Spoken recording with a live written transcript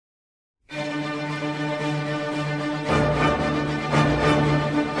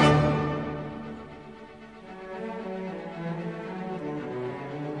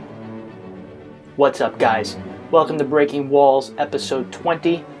What's up, guys? Welcome to Breaking Walls, episode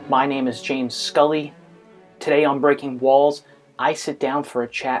 20. My name is James Scully. Today on Breaking Walls, I sit down for a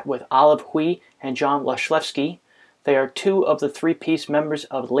chat with Olive Hui and John Lashlewski. They are two of the three-piece members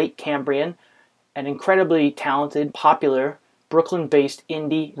of Late Cambrian, an incredibly talented, popular, Brooklyn-based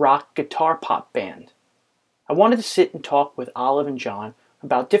indie rock guitar pop band. I wanted to sit and talk with Olive and John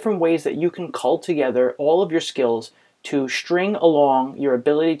about different ways that you can cull together all of your skills to string along your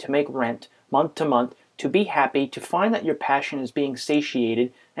ability to make rent month to month, to be happy, to find that your passion is being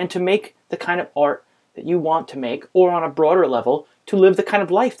satiated, and to make the kind of art that you want to make, or on a broader level, to live the kind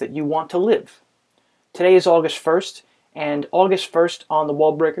of life that you want to live. Today is August 1st, and August 1st on the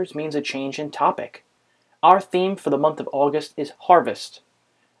Wall Breakers means a change in topic. Our theme for the month of August is harvest.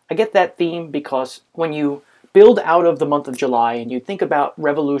 I get that theme because when you build out of the month of July and you think about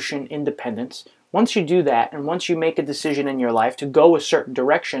revolution, independence, once you do that, and once you make a decision in your life to go a certain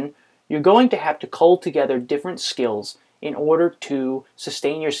direction, you're going to have to cull together different skills in order to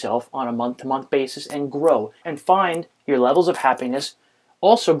sustain yourself on a month-to-month basis and grow and find your levels of happiness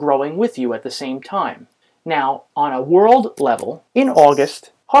also growing with you at the same time. Now, on a world level, in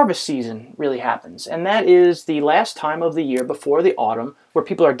August, harvest season really happens, and that is the last time of the year before the autumn where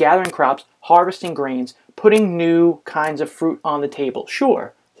people are gathering crops, harvesting grains, putting new kinds of fruit on the table.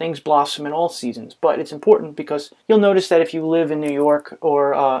 Sure, things blossom in all seasons, but it's important because you'll notice that if you live in New York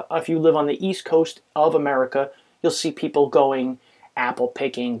or if you live on the East Coast of America, you'll see people going apple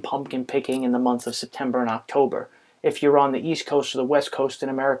picking, pumpkin picking in the months of September and October. If you're on the East Coast or the West Coast in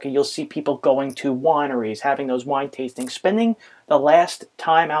America, you'll see people going to wineries, having those wine tastings, spending the last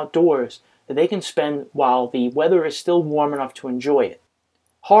time outdoors that they can spend while the weather is still warm enough to enjoy it.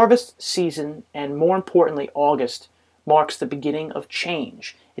 Harvest season, and more importantly August, marks the beginning of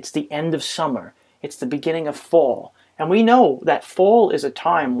change. It's the end of summer. It's the beginning of fall. And we know that fall is a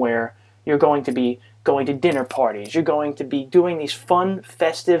time where you're going to be going to dinner parties. You're going to be doing these fun,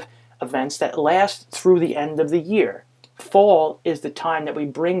 festive events that last through the end of the year. Fall is the time that we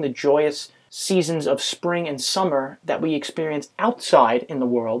bring the joyous seasons of spring and summer that we experience outside in the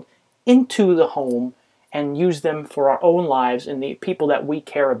world into the home and use them for our own lives and the people that we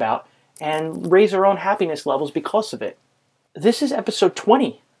care about and raise our own happiness levels because of it. This is episode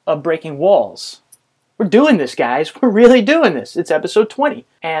 20 of Breaking Walls. We're doing this, guys. We're really doing this. It's episode 20.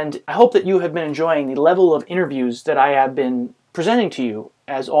 And I hope that you have been enjoying the level of interviews that I have been presenting to you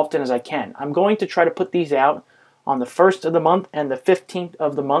as often as I can. I'm going to try to put these out on the 1st of the month and the 15th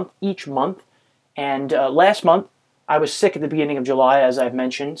of the month, each month. And last month, I was sick at the beginning of July, as I've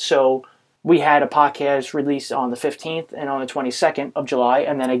mentioned, so we had a podcast released on the 15th and on the 22nd of July,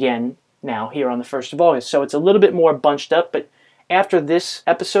 and then again now here on the 1st of August. So it's a little bit more bunched up, but after this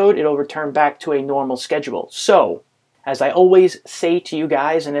episode, it'll return back to a normal schedule. So, as I always say to you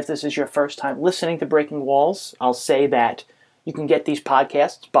guys, and if this is your first time listening to Breaking Walls, I'll say that you can get these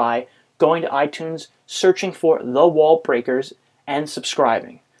podcasts by going to iTunes, searching for The Wall Breakers, and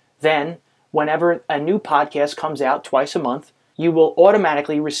subscribing. Then, whenever a new podcast comes out twice a month, you will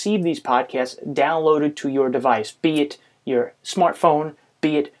automatically receive these podcasts downloaded to your device, be it your smartphone,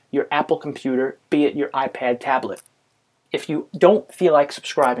 be it your Apple computer, be it your iPad tablet. If you don't feel like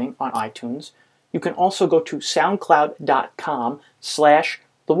subscribing on iTunes, you can also go to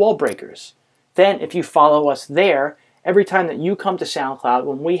soundcloud.com/thewallbreakers. Then if you follow us there, every time that you come to SoundCloud,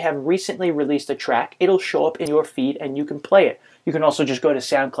 when we have recently released a track, it'll show up in your feed and you can play it. You can also just go to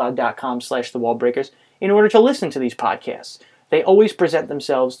soundcloud.com/thewallbreakers in order to listen to these podcasts. They always present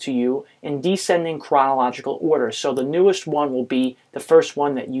themselves to you in descending chronological order, so the newest one will be the first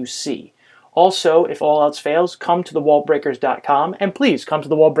one that you see. Also, if all else fails, come to thewallbreakers.com, and please come to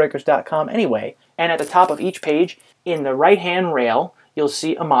thewallbreakers.com anyway. And at the top of each page, in the right-hand rail, you'll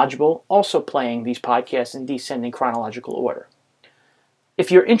see a module also playing these podcasts in descending chronological order. If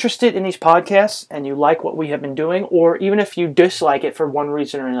you're interested in these podcasts and you like what we have been doing, or even if you dislike it for one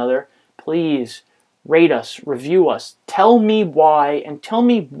reason or another, please rate us, review us, tell me why, and tell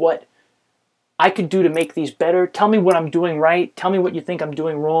me what I could do to make these better. Tell me what I'm doing right. Tell me what you think I'm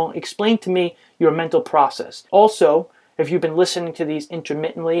doing wrong. Explain to me your mental process. Also, if you've been listening to these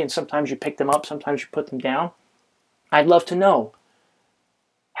intermittently and sometimes you pick them up, sometimes you put them down, I'd love to know.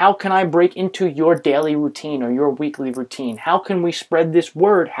 How can I break into your daily routine or your weekly routine? How can we spread this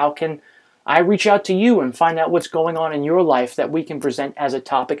word? How can I reach out to you and find out what's going on in your life that we can present as a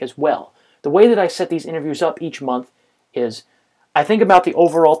topic as well? The way that I set these interviews up each month is I think about the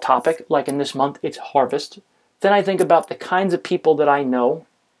overall topic, like in this month, it's harvest. Then I think about the kinds of people that I know.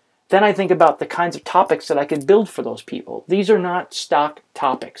 Then I think about the kinds of topics that I could build for those people. These are not stock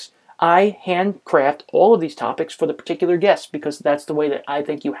topics. I handcraft all of these topics for the particular guests because that's the way that I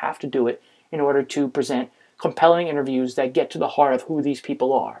think you have to do it in order to present compelling interviews that get to the heart of who these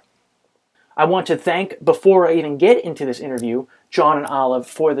people are. I want to thank, before I even get into this interview, John and Olive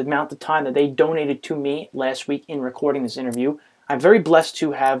for the amount of time that they donated to me last week in recording this interview. I'm very blessed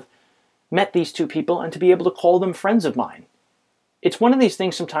to have met these two people and to be able to call them friends of mine. It's one of these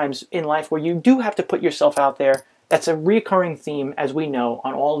things sometimes in life where you do have to put yourself out there. That's a recurring theme, as we know,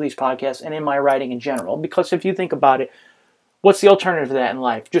 on all of these podcasts and in my writing in general. Because if you think about it, what's the alternative to that in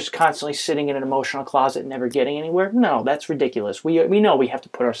life? Just constantly sitting in an emotional closet and never getting anywhere? No, that's ridiculous. We know we have to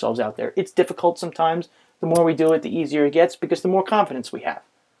put ourselves out there. It's difficult sometimes. The more we do it, the easier it gets because the more confidence we have.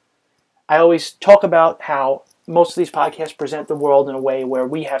 I always talk about how most of these podcasts present the world in a way where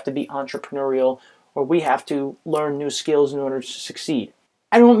we have to be entrepreneurial or we have to learn new skills in order to succeed.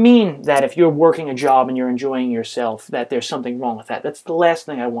 I don't mean that if you're working a job and you're enjoying yourself that there's something wrong with that. That's the last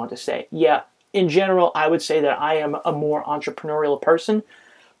thing I want to say. Yeah, in general, I would say that I am a more entrepreneurial person,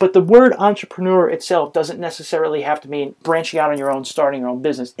 but the word entrepreneur itself doesn't necessarily have to mean branching out on your own, starting your own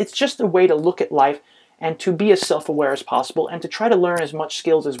business. It's just a way to look at life and to be as self-aware as possible and to try to learn as much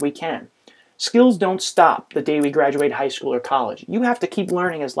skills as we can. Skills don't stop the day we graduate high school or college. You have to keep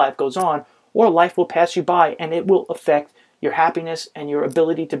learning as life goes on, or life will pass you by and it will affect your happiness and your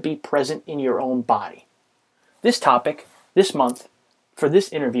ability to be present in your own body. This topic, this month, for this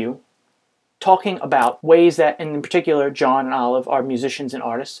interview, talking about ways that, and in particular, John and Olive are musicians and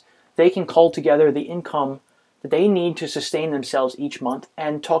artists, they can cull together the income that they need to sustain themselves each month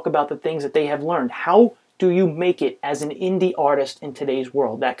and talk about the things that they have learned. How do you make it as an indie artist in today's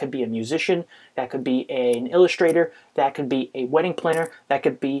world? That could be a musician, that could be an illustrator, that could be a wedding planner, that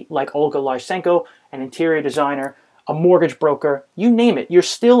could be like Olga Lysenko, an interior designer, a mortgage broker, you name it. You're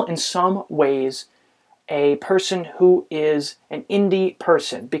still in some ways a person who is an indie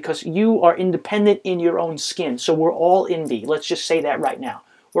person because you are independent in your own skin. So we're all indie. Let's just say that right now.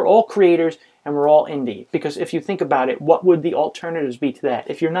 We're all creators and we're all indie because if you think about it, what would the alternatives be to that?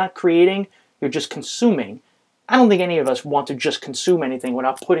 If you're not creating, you're just consuming. I don't think any of us want to just consume anything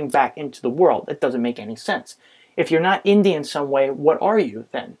without putting back into the world. That doesn't make any sense. If you're not indie in some way, what are you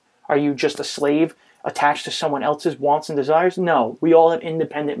then? Are you just a slave attached to someone else's wants and desires? No, we all have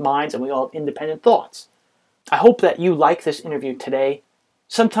independent minds and we all have independent thoughts. I hope that you like this interview today.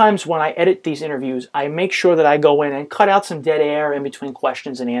 Sometimes when I edit these interviews, I make sure that I go in and cut out some dead air in between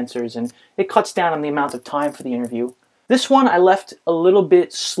questions and answers, and it cuts down on the amount of time for the interview. This one I left a little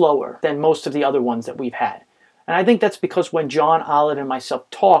bit slower than most of the other ones that we've had. And I think that's because when John, Olive, and myself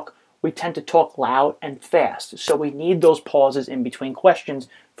talk, we tend to talk loud and fast. So we need those pauses in between questions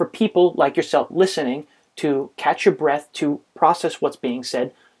for people like yourself listening to catch your breath, to process what's being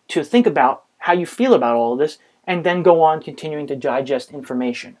said, to think about how you feel about all of this, and then go on continuing to digest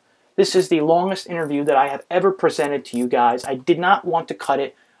information. This is the longest interview that I have ever presented to you guys. I did not want to cut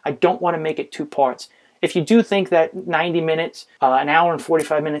it. I don't want to make it two parts. If you do think that 90 minutes, an hour and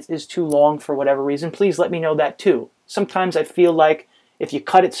 45 minutes is too long for whatever reason, please let me know that too. Sometimes I feel like if you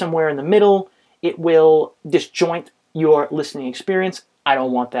cut it somewhere in the middle, it will disjoint your listening experience. I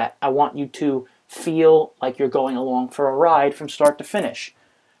don't want that. I want you to feel like you're going along for a ride from start to finish.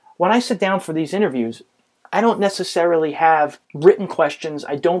 When I sit down for these interviews, I don't necessarily have written questions.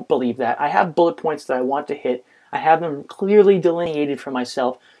 I don't believe that. I have bullet points that I want to hit. I have them clearly delineated for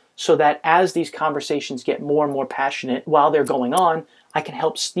myself so that as these conversations get more and more passionate while they're going on, I can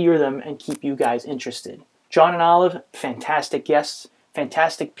help steer them and keep you guys interested. John and Olive, fantastic guests,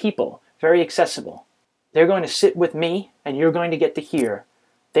 fantastic people, very accessible. They're going to sit with me and you're going to get to hear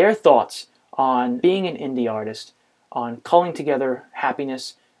their thoughts on being an indie artist, on culling together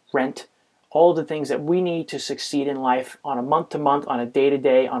happiness, rent, all the things that we need to succeed in life on a month-to-month, on a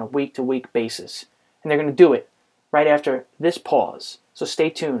day-to-day, on a week-to-week basis. And they're going to do it right after this pause. So stay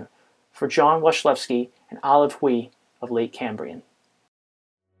tuned for John Wasilewski and Olive Hui of Lake Cambrian.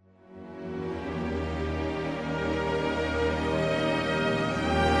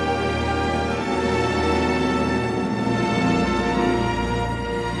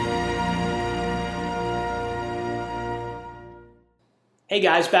 Hey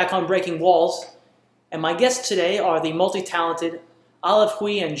guys, back on Breaking Walls, and my guests today are the multi-talented Olive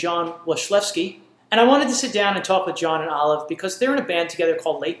Hui and John Wasilewski. And I wanted to sit down and talk with John and Olive because they're in a band together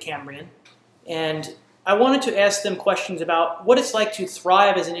called Lake Cambrian, and I wanted to ask them questions about what it's like to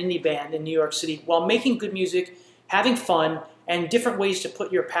thrive as an indie band in New York City while making good music, having fun, and different ways to put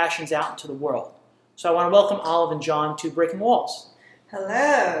your passions out into the world. So I want to welcome Olive and John to Breaking Walls.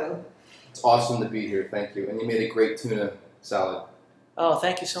 Hello. It's awesome to be here, thank you. And you made a great tuna salad. Oh,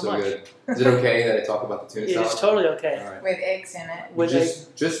 thank you so much. Good. Is it okay that I talk about the tuna salad? It's totally okay. All right. With eggs in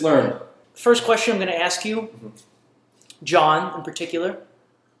it. Just learned. First question I'm going to ask you, John in particular,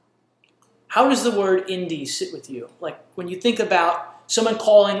 how does the word indie sit with you? Like when you think about someone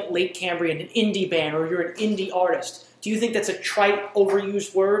calling Late Cambrian an indie band or you're an indie artist, do you think that's a trite,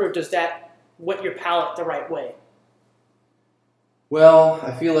 overused word, or does that whet your palate the right way? Well,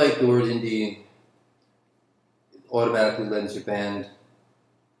 I feel like the word indie automatically lends your band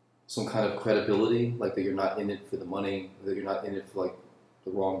some kind of credibility, like that you're not in it for the money, that you're not in it for like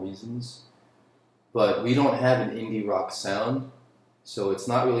the wrong reasons. But we don't have an indie rock sound, so it's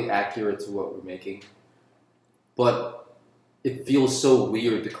not really accurate to what we're making. But it feels so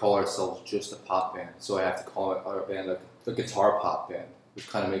weird to call ourselves just a pop band, so I have to call our band a guitar pop band, which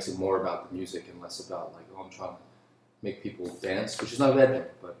kind of makes it more about the music and less about like, oh, I'm trying to make people dance, which is not a bad thing.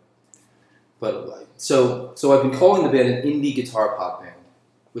 But so I've been calling the band an indie guitar pop band,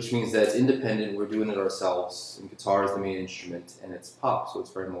 which means that it's independent, we're doing it ourselves, and guitar is the main instrument, and it's pop, so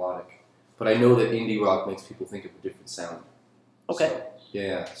it's very melodic. But I know that indie rock makes people think of a different sound. Okay.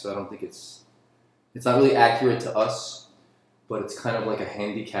 So I don't think it's not really accurate to us, but it's kind of like a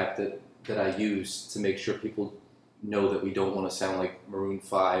handicap that I use to make sure people know that we don't want to sound like Maroon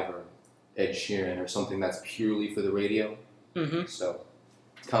 5 or Ed Sheeran or something that's purely for the radio. Mm-hmm. So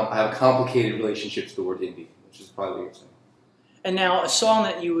I have a complicated relationship to the word indie, which is probably what you're saying. And now a song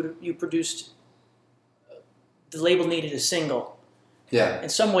that you produced, the label needed a single. Yeah. In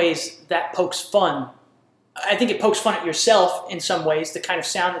some ways, that pokes fun. I think it pokes fun at yourself in some ways, the kind of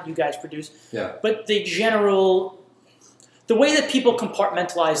sound that you guys produce. Yeah. But the way that people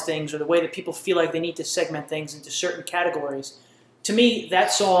compartmentalize things or the way that people feel like they need to segment things into certain categories, to me,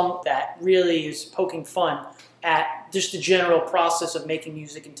 that song that really is poking fun at just the general process of making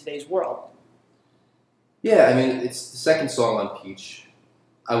music in today's world. Yeah, I mean, it's the second song on Peach.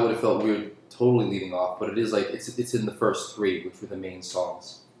 I would have felt weird totally leading off, but it is like, it's in the first three, which were the main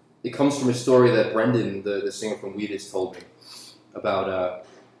songs. It comes from a story that Brendan, the singer from Wheatus, told me about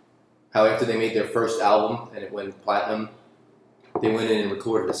how after they made their first album and it went platinum, they went in and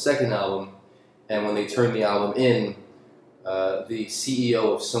recorded a second album, and when they turned the album in, the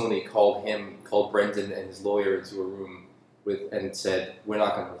CEO of Sony called Brendan and his lawyer into a room and said, "We're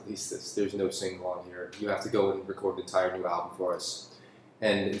not going to release this. There's no single on here. You have to go and record an entire new album for us."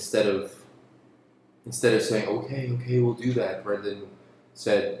 And instead of saying, okay, we'll do that, Brendan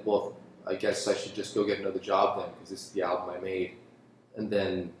said, "Well, I guess I should just go get another job then, because this is the album I made." And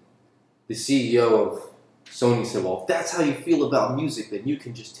then the CEO of Sony said, "Well, if that's how you feel about music, then you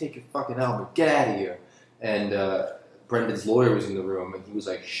can just take your fucking album and get out of here." And Brendan's lawyer was in the room, and he was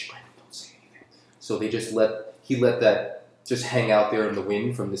like, "Shh, Brendan, don't say anything." So he let that just hang out there in the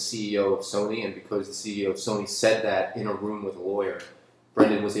wind from the CEO of Sony, and because the CEO of Sony said that in a room with a lawyer,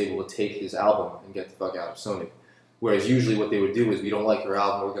 Brendan was able to take his album and get the fuck out of Sony. Whereas usually what they would do is, "We don't like your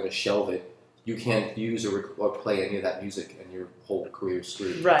album, we're going to shelve it. You can't use or play any of that music, and your whole career is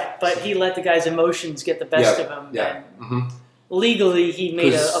screwed." Right, but he let the guy's emotions get the best of him. Yeah. And legally, he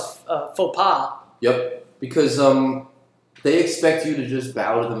made a faux pas. Yep. Because they expect you to just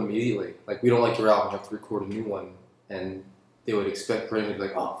bow to them immediately. Like, "We don't like your album, you have to record a new one." And they would expect Brendan to be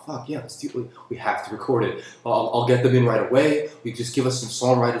like, "Oh, fuck, yeah, let's do it. We have to record it. I'll get them in right away. You just give us some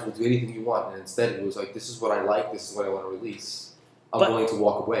songwriters, we'll do anything you want." And instead it was like, "This is what I like, this is what I want to release. I'm willing to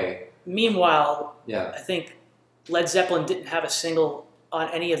walk away." Meanwhile, yeah. I think Led Zeppelin didn't have a single on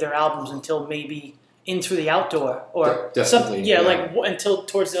any of their albums until maybe In Through the Outdoor. Or something. Yeah, like until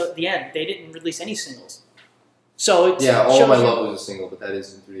towards the end. They didn't release any singles. So it All My Love was a single, but that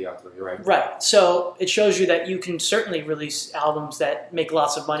is In Through the Outdoor, you're right. Right. So it shows you that you can certainly release albums that make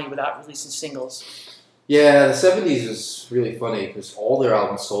lots of money without releasing singles. Yeah, the 70s was really funny because all their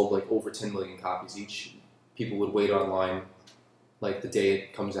albums sold like over 10 million copies each. People would wait online like the day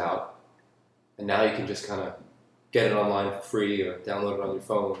it comes out. And now you can just kind of get it online for free or download it on your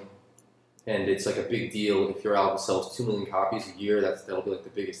phone. And it's like a big deal if your album sells 2 million copies a year. That'll be like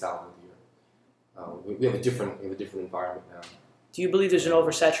the biggest album of the year. We have a different environment now. Do you believe there's an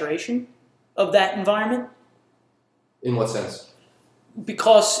oversaturation of that environment? In what sense?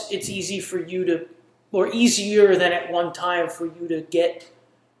 Because it's easy for you to, or easier than at one time for you to get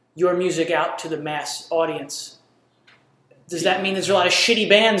your music out to the mass audience. Does that mean there's a lot of shitty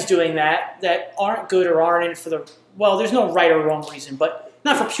bands doing that aren't good or aren't in for the, well, there's no right or wrong reason, but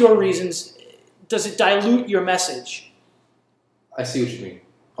not for pure reasons. Does it dilute your message? I see what you mean.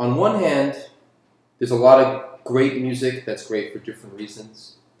 On one hand, there's a lot of great music that's great for different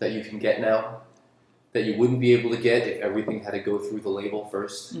reasons that you can get now that you wouldn't be able to get if everything had to go through the label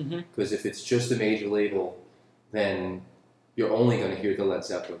first. Because if it's just a major label, then you're only going to hear the Led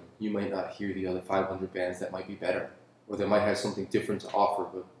Zeppelin. You might not hear the other 500 bands that might be better, or they might have something different to offer,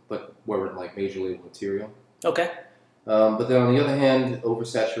 but weren't like major label material. Okay. But then on the other hand,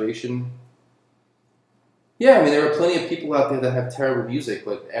 oversaturation, Yeah, I mean, there are plenty of people out there that have terrible music,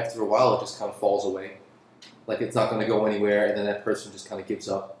 but after a while, it just kind of falls away. Like, it's not going to go anywhere, and then that person just kind of gives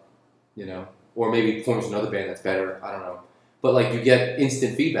up, you know? Or maybe forms another band that's better, I don't know. But, like, you get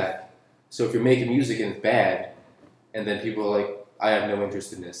instant feedback. So if you're making music and it's bad, and then people are like, I have no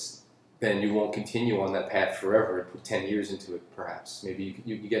interest in this, then you won't continue on that path forever and put 10 years into it, perhaps. Maybe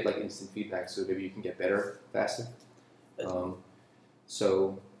you get, like, instant feedback, so maybe you can get better faster.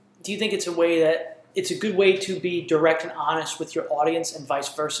 So... Do you think it's a good way to be direct and honest with your audience and vice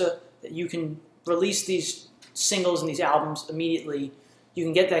versa? That you can release these singles and these albums immediately, you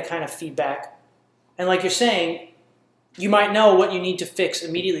can get that kind of feedback. And like you're saying, you might know what you need to fix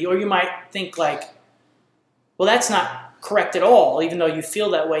immediately, or you might think like, well, that's not correct at all, even though you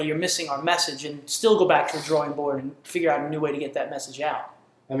feel that way, you're missing our message, and still go back to the drawing board and figure out a new way to get that message out.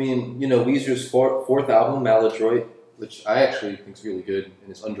 I mean, you know, Weezer's fourth album, Maladroit, which I actually think is really good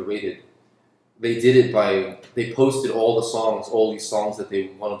and is underrated. They did it they posted all these songs that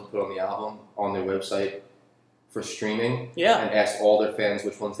they wanted to put on the album on their website for streaming. Yeah. And asked all their fans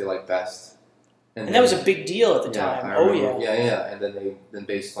which ones they liked best. And that was a big deal at the time. Yeah. And then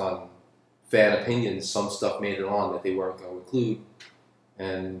based on fan opinions, some stuff made it on that they weren't going to include.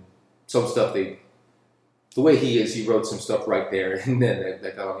 And some stuff the way he is, he wrote some stuff right there and then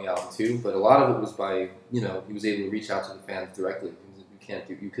that got on the album too. But a lot of it was by, you know, he was able to reach out to the fans directly.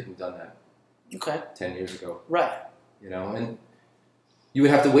 You couldn't have done that. Okay. 10 years ago. Right. You know, and you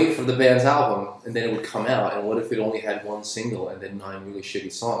would have to wait for the band's album, and then it would come out, and what if it only had one single and then 9 really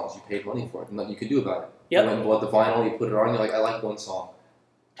shitty songs? You paid money for it. Nothing you could do about it. Yep. You went and bought the vinyl, you put it on, you're like, I like one song.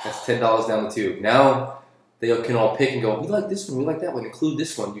 That's $10 down the tube. Now, they can all pick and go, we like this one, we like that one, include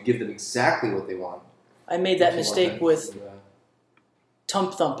this one. You give them exactly what they want. I made that mistake with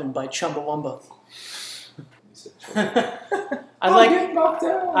Tump Thumpin' by Chumbawamba.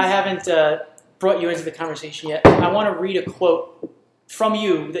 I haven't brought you into the conversation yet. I want to read a quote from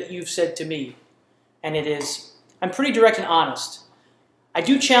you that you've said to me, and it is, I'm pretty direct and honest. I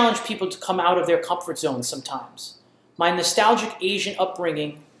do challenge people to come out of their comfort zone sometimes. My nostalgic Asian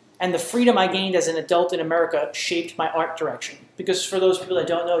upbringing and the freedom I gained as an adult in America shaped my art direction. Because for those people that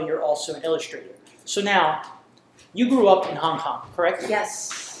don't know, you're also an illustrator. So now, you grew up in Hong Kong, correct?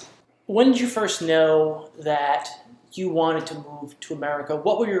 Yes. When did you first know that you wanted to move to America?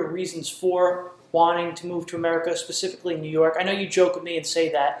 What were your reasons for wanting to move to America, specifically New York? I know you joke with me and say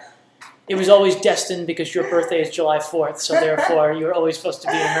that it was always destined because your birthday is July 4th, so therefore you were always supposed to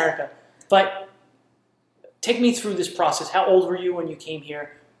be in America. But take me through this process. How old were you when you came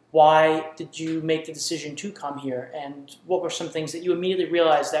here? Why did you make the decision to come here? And what were some things that you immediately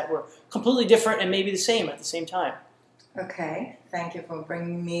realized that were completely different and maybe the same at the same time? Okay, thank you for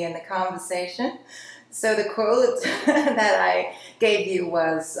bringing me in the conversation. So the quote that I gave you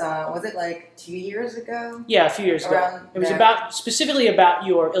was it like 2 years ago? Yeah, a few years ago. It was specifically about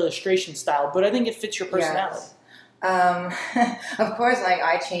your illustration style, but I think it fits your personality. Yes. Of course, like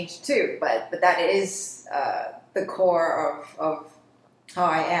I changed too, but that is the core of how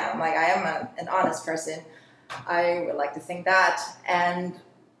I am. Like I am an honest person. I would like to think that. And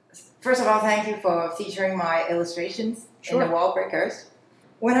first of all, thank you for featuring my illustrations in the Wall Breakers.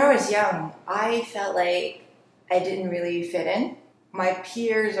 When I was young, I felt like I didn't really fit in. My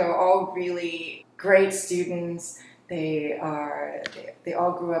peers are all really great students. They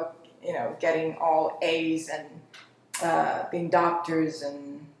all grew up, you know, getting all A's and being doctors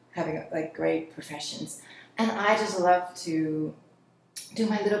and having like great professions. And I just love to do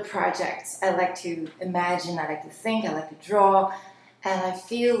my little projects. I like to imagine, I like to think, I like to draw, and I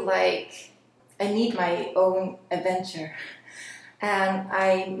feel like I need my own adventure.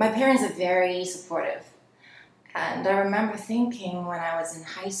 And my parents are very supportive. And I remember thinking when I was in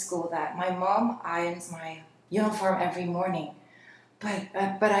high school that my mom irons my uniform every morning. But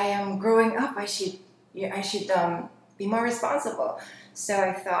I am growing up. I should be more responsible. So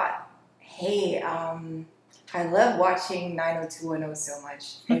I thought, hey, I love watching 90210 so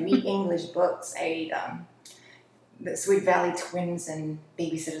much. I read English books. I read the Sweet Valley Twins and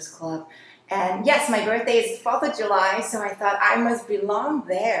Babysitter's Club. And yes, my birthday is 4th of July, so I thought I must belong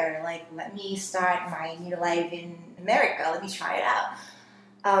there. Like, let me start my new life in America. Let me try it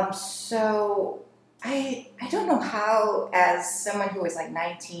out. So I don't know how, as someone who was like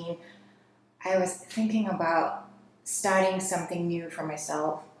 19, I was thinking about starting something new for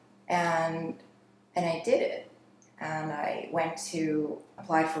myself. And I did it. And I went to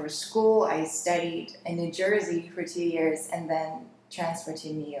apply for a school. I studied in New Jersey for 2 years and then transferred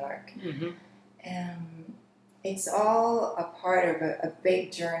to New York. Mm-hmm. It's all a part of a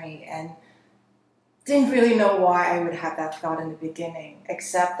big journey, and didn't really know why I would have that thought in the beginning,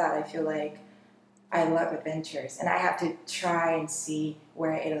 except that I feel like I love adventures, and I have to try and see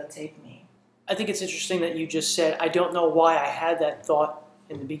where it'll take me. I think it's interesting that you just said, I don't know why I had that thought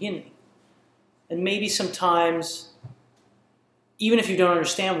in the beginning. And maybe sometimes, even if you don't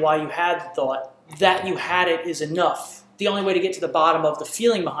understand why you had the thought, that you had it is enough. The only way to get to the bottom of the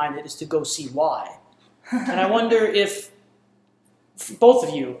feeling behind it is to go see why. And I wonder if, for both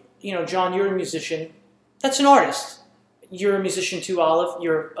of you, John, you're a musician. That's an artist. You're a musician too, Olive.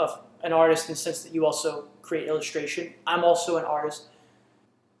 You're an artist in the sense that you also create illustration. I'm also an artist.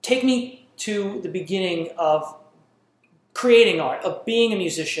 Take me to the beginning of creating art, of being a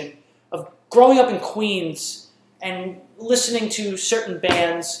musician, of growing up in Queens and listening to certain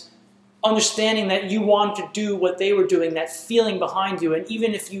bands, understanding that you wanted to do what they were doing, that feeling behind you, and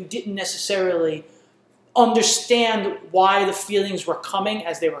even if you didn't necessarily understand why the feelings were coming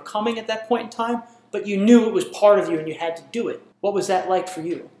as they were coming at that point in time, but you knew it was part of you and you had to do it. What was that like for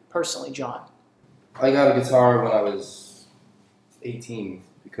you, personally, John? I got a guitar when I was 18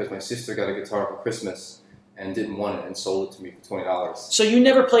 because my sister got a guitar for Christmas and didn't want it and sold it to me for $20. So you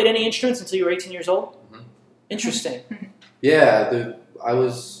never played any instruments until you were 18 years old? Mm-hmm. Interesting. Yeah,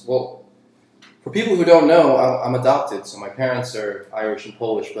 for people who don't know, I'm adopted, so my parents are Irish and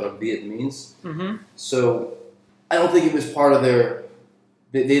Polish, but I'm Vietnamese. Mm-hmm. So I don't think it was part of their...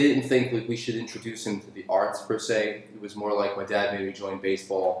 They didn't think we should introduce him to the arts, per se. It was more like my dad made me join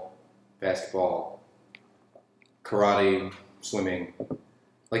baseball, basketball, karate, swimming.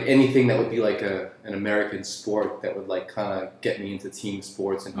 Like anything that would be like an American sport that would like kind of get me into team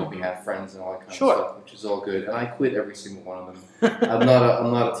sports and help me have friends and all that kind of stuff, which is all good. And I quit every single one of them. I'm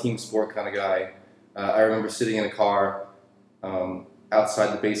not a team sport kind of guy. I remember sitting in a car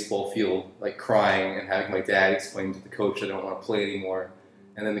outside the baseball field, like crying and having my dad explain to the coach I don't want to play anymore.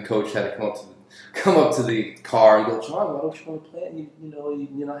 And then the coach had to come up to the car and go, John, why don't you want to play?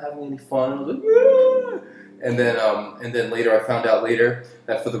 You're not having any fun. I was like, yeah. And then later I found out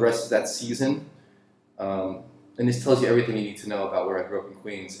that for the rest of that season, and this tells you everything you need to know about where I grew up in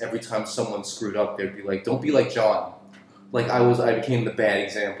Queens. Every time someone screwed up, they'd be like, "Don't be like John." Like I became the bad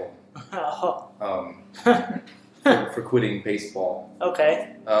example for quitting baseball.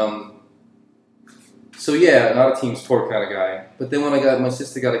 Okay. So yeah, not a team sport kind of guy. But then when my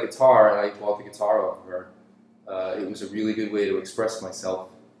sister got a guitar and I bought the guitar off of her, it was a really good way to express myself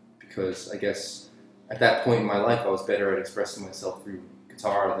because I guess at that point in my life I was better at expressing myself through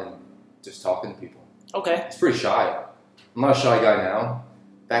guitar than just talking to people. Okay. It's pretty shy. I'm not a shy guy now.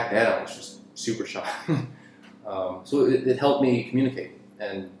 Back then I was just super shy. So it helped me communicate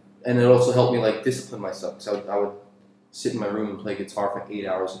and it also helped me like discipline myself because I would sit in my room and play guitar for 8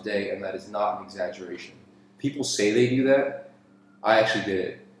 hours a day, and that is not an exaggeration. People say they do that. I actually did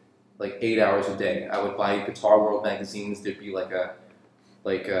it, like 8 hours a day. I would buy Guitar World magazines. There'd be like a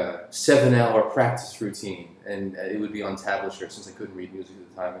 7-hour practice routine, and it would be on tablature since I couldn't read music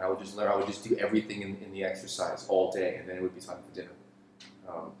at the time. And I would just learn. I would just do everything in the exercise all day, and then it would be time for dinner.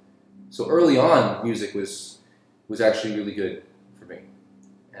 So early on, music was actually really good for me,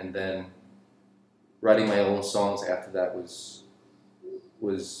 and then writing my own songs after that was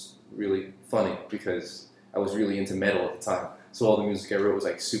really funny because I was really into metal at the time. So all the music I wrote was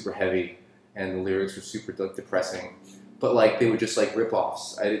like super heavy and the lyrics were super like depressing. But like they were just like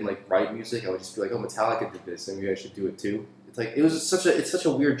rip-offs. I didn't like write music. I would just be like, oh, Metallica did this and maybe I should do it too. It's like it's such a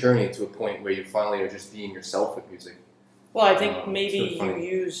weird journey to a point where you finally are just being yourself with music. Well, I think maybe you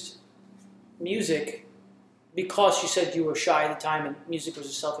used music because you said you were shy at the time and music was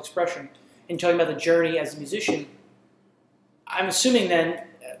a self-expression. In talking about the journey as a musician, I'm assuming then,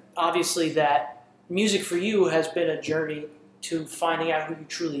 obviously, that music for you has been a journey to finding out who you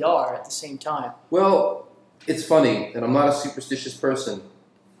truly are at the same time. Well, it's funny, and I'm not a superstitious person,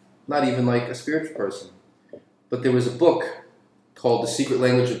 not even like a spiritual person, but there was a book called The Secret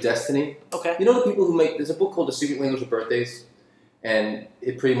Language of Destiny. Okay. You know the people there's a book called The Secret Language of Birthdays, and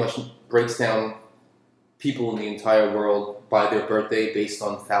it pretty much breaks down people in the entire world by their birthday based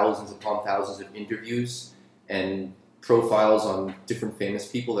on thousands upon thousands of interviews and profiles on different famous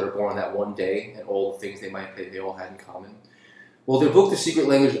people that are born on that one day and all the things they all had in common. Well, their book, The Secret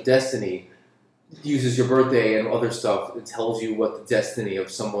Language of Destiny, uses your birthday and other stuff. It tells you what the destiny of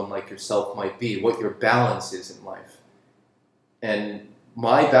someone like yourself might be, what your balance is in life. And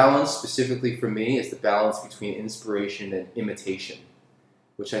my balance, specifically for me, is the balance between inspiration and imitation,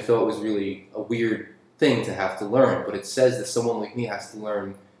 which I felt was really a weird thing to have to learn, but it says that someone like me has to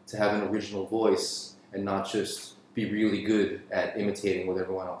learn to have an original voice and not just be really good at imitating what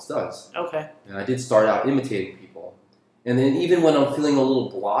everyone else does. Okay. And I did start out imitating people. And then even when I'm feeling a little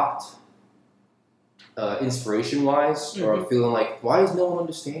blocked, inspiration-wise, or I'm feeling like, why does no one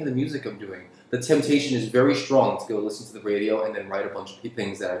understand the music I'm doing? the temptation is very strong to go listen to the radio and then write a bunch of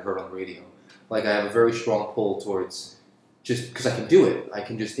things that I heard on the radio. Like I have a very strong pull towards just because I can do it. I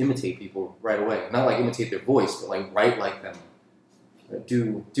can just imitate people right away. Not like imitate their voice, but like write like them.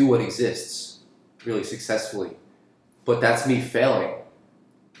 Do what exists really successfully. But that's me failing.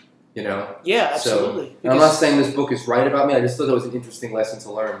 You know? Yeah, absolutely. So, I'm not saying this book is right about me. I just thought it was an interesting lesson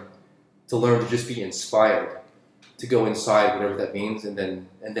to learn. To learn to just be inspired. To go inside, whatever that means, and then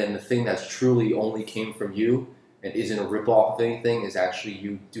the thing that's truly only came from you and isn't a rip-off of anything is actually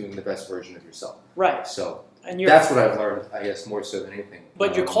you doing the best version of yourself. Right. So and that's what I've learned, I guess, more so than anything.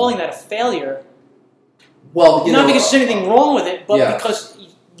 But you're calling that a failure. Well, not because there's anything wrong with it, but yeah. because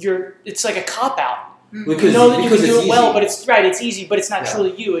it's like a cop-out. Because, you know that you can do it well, easy. but it's easy, but it's not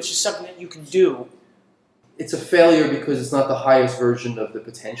truly you. It's just something that you can do. It's a failure because it's not the highest version of the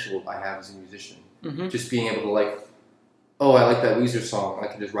potential I have as a musician. Mm-hmm. Just being able to like, oh, I like that Weezer song. I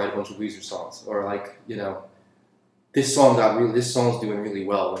can just write a bunch of Weezer songs, or like, this song's doing really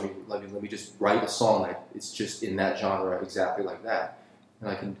well. Let me just write a song that it's just in that genre exactly like that, and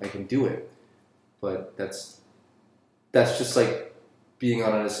I can do it. But that's just like being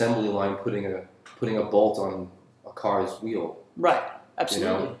on an assembly line putting a bolt on a car's wheel. Right.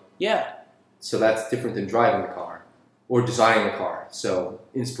 Absolutely. Yeah. So that's different than driving the car or designing the car. So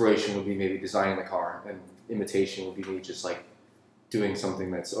inspiration would be maybe designing the car, and imitation would be me just like doing something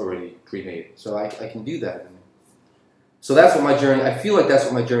that's already pre-made. So I can do that. And so that's what my journey, I feel like that's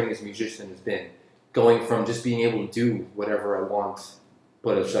what my journey as a musician has been. Going from just being able to do whatever I want,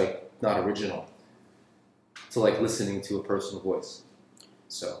 but it's like not original, to like listening to a personal voice.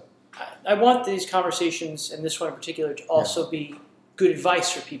 So I want these conversations, and this one in particular, to also be good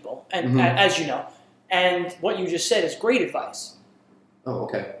advice for people, and as you know. And what you just said is great advice. Oh,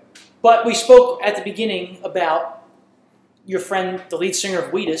 okay. But we spoke at the beginning about your friend, the lead singer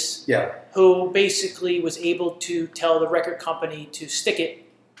of Wheatus, who basically was able to tell the record company to stick it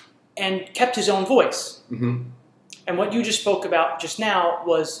and kept his own voice. Mm-hmm. And what you just spoke about just now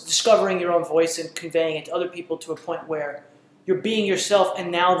was discovering your own voice and conveying it to other people to a point where you're being yourself,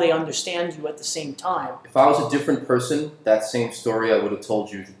 and now they understand you at the same time. If I was a different person, that same story I would have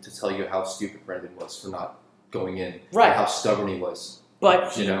told you to tell you how stupid Brendan was for not going in. Right. And how stubborn he was.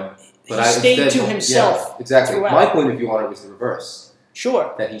 But he stayed to himself. Yeah, exactly. Throughout. My point of view on it was the reverse.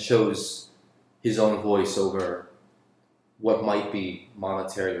 Sure. That he chose his own voice over what might be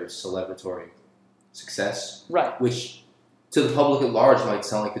monetary or celebratory success. Right. Which, to the public at large, might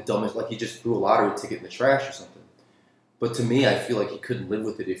sound like the dumbest, like he just threw a lottery ticket in the trash or something. But to me, I feel like he couldn't live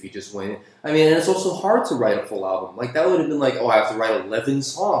with it if he just went in. I mean, and it's also hard to write a full album. Like, that would have been like, oh, I have to write 11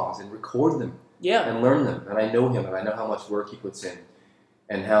 songs and record them. Yeah. And learn them. And I know him, and I know how much work he puts in.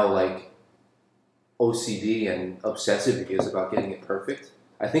 And how, like, OCD and obsessive he is about getting it perfect.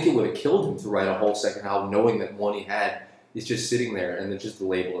 I think it would have killed him to write a whole second album knowing that one he had is just sitting there and then just the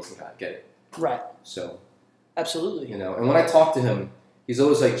label doesn't get it. Right. So. Absolutely. And when I talk to him, he's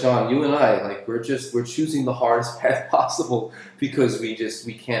always like, John, you and I, like, we're choosing the hardest path possible because we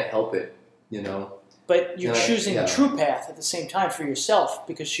can't help it, But you're choosing the true path at the same time for yourself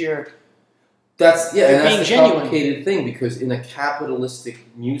because you're that's the genuine. Complicated thing, because in a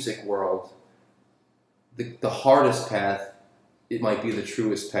capitalistic music world, the hardest path, it might be the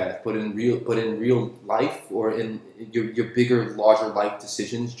truest path, but in real life or in your bigger, larger life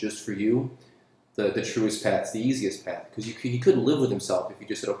decisions just for you, the truest path is the easiest path, because he couldn't live with himself if he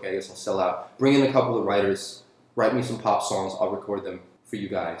just said, okay, I guess I'll sell out. Bring in a couple of writers, write me some pop songs, I'll record them for you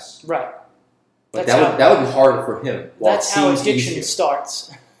guys. Right. But that would be harder for him. That's how addiction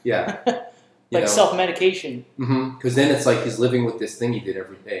starts. Yeah. Like self-medication. Mm-hmm. Because then it's like he's living with this thing he did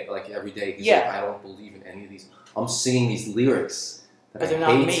every day. Like every day he's like, I don't believe in any of these. I'm singing these lyrics that but they're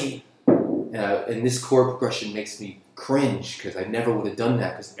I not hate. me. And this chord progression makes me cringe because I never would have done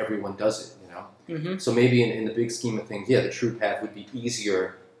that because everyone does it. Mm-hmm. So maybe in the big scheme of things, the true path would be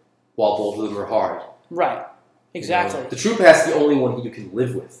easier while both of them are hard. Right. Exactly. The true path's the only one you can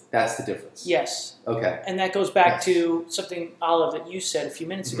live with. That's the difference. Yes. Okay. And that goes back to something, Olive, that you said a few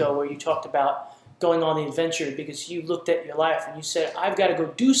minutes ago where you talked about going on the adventure because you looked at your life and you said, I've got to go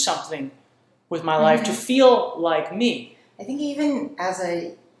do something with my life to feel like me. I think even as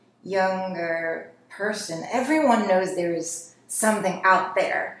a younger person, everyone knows there is something out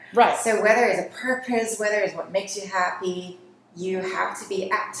there. Right. So whether it's a purpose, whether it's what makes you happy, you have to be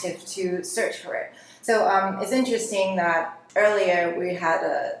active to search for it. So it's interesting that earlier we had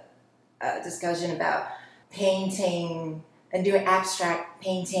a discussion about painting and doing abstract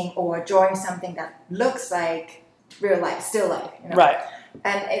painting or drawing something that looks like real life, still life. Right.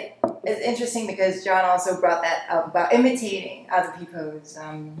 And it's interesting because John also brought that up about imitating other people's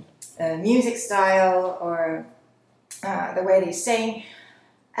music style or the way they sing.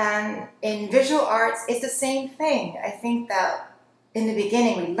 And in visual arts, it's the same thing. I think that in the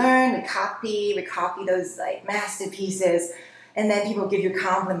beginning, we learn, we copy those like masterpieces, and then people give you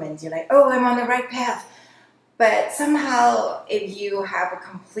compliments. You're like, oh, I'm on the right path. But somehow, if you have a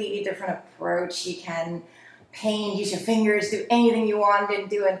completely different approach, you can paint, use your fingers, do anything you want, and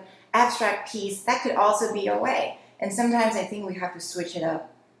do an abstract piece. That could also be your way. And sometimes I think we have to switch it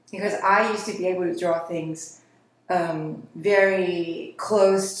up. Because I used to be able to draw things very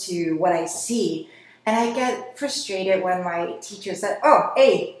close to what I see. And I get frustrated when my teacher said, oh,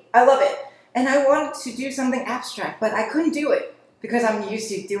 hey, I love it. And I wanted to do something abstract, but I couldn't do it because I'm used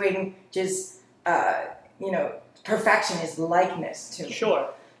to doing just, perfectionist likeness to me. Sure.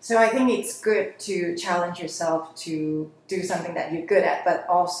 So I think it's good to challenge yourself to do something that you're good at, but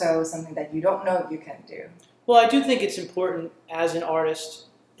also something that you don't know you can do. Well, I do think it's important as an artist.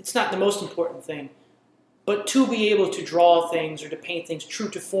 It's not the most important thing, but to be able to draw things or to paint things true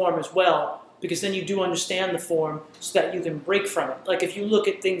to form as well, because then you do understand the form so that you can break from it. Like if you look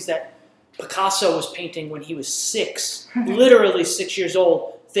at things that Picasso was painting when he was 6, literally 6 years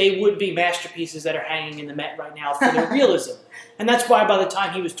old, they would be masterpieces that are hanging in the Met right now for their realism. And that's why by the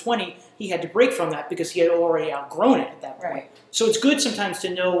time he was 20, he had to break from that because he had already outgrown it at that point. Right. So it's good sometimes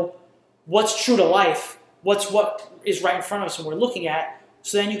to know what's true to life, what is right in front of us and we're looking at,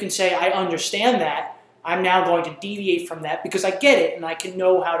 so then you can say, I understand that. I'm now going to deviate from that because I get it and I can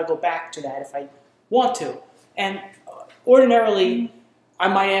know how to go back to that if I want to. And ordinarily, I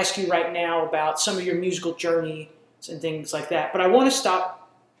might ask you right now about some of your musical journeys and things like that. But I want to stop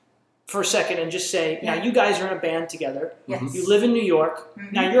for a second and just say, now you guys are in a band together. Yes. You live in New York.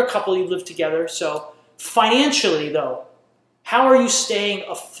 Mm-hmm. Now you're a couple, you live together. So financially, though, how are you staying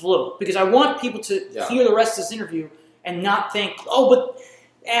afloat? Because I want people to hear the rest of this interview and not think, oh, but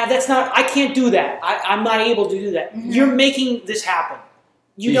that's not, I can't do that. I'm not able to do that. Mm-hmm. You're making this happen.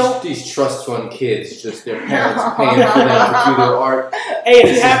 These trust fund kids, just their parents paying for them to do their art. Hey,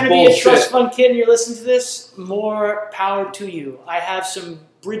 if you happen to be a trust fund kid and you're listening to this, more power to you. I have some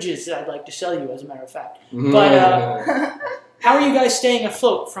bridges that I'd like to sell you, as a matter of fact. Mm-hmm. But how are you guys staying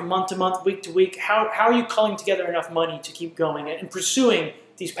afloat from month to month, week to week? How are you culling together enough money to keep going and pursuing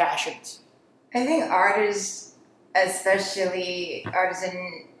these passions? I think artists, especially artists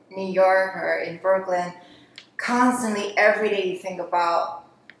in New York or in Brooklyn, constantly, every day you think about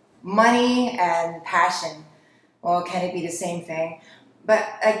money and passion. Well, can it be the same thing? But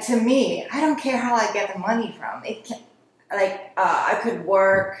to me, I don't care how I get the money from. I could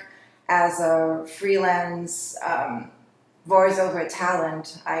work as a freelance voiceover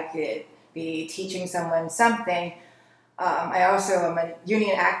talent. I could be teaching someone something. I also am a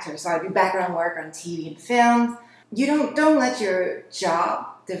union actor, so I do background work on TV and film. You don't let your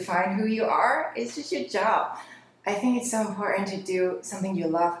job define who you are. It's just your job. I think it's so important to do something you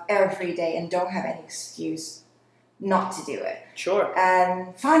love every day and don't have any excuse not to do it. Sure.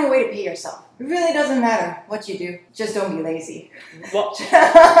 And find a way to pay yourself. It really doesn't matter what you do. Just don't be lazy. Well,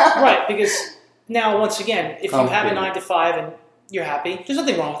 right, because now, once again, if you have a 9 to 5 and you're happy, there's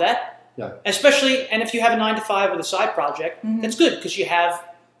nothing wrong with that. Yeah. Especially, and if you have a 9 to 5 with a side project, that's good because you have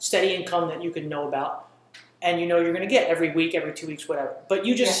steady income that you can know about and you know you're going to get every week, every 2 weeks, whatever. But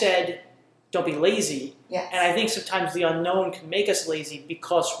you just said, don't be lazy. Yes. And I think sometimes the unknown can make us lazy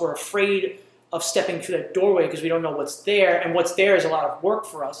because we're afraid of stepping through that doorway because we don't know what's there, and what's there is a lot of work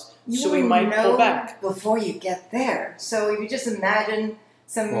for us. So we might pull back before you get there. So if you just imagine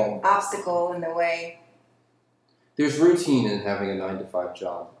some obstacle in the way. There's routine in having a 9 to 5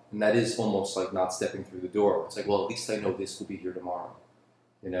 job, and that is almost like not stepping through the door. It's like, well, at least I know this will be here tomorrow,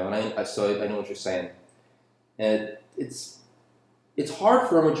 And I know what you're saying, and it's hard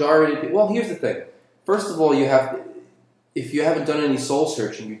for a majority of people. Well, here's the thing. First of all, if you haven't done any soul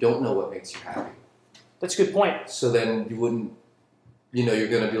searching, you don't know what makes you happy. That's a good point. So then you wouldn't, you're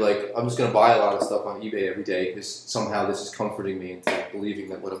going to be like, I'm just going to buy a lot of stuff on eBay every day because somehow this is comforting me into believing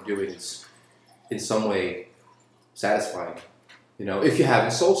that what I'm doing is in some way satisfying. If you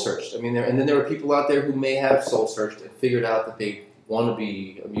haven't soul searched. And then there are people out there who may have soul searched and figured out that they want to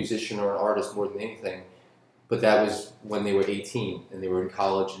be a musician or an artist more than anything. But that was when they were 18 and they were in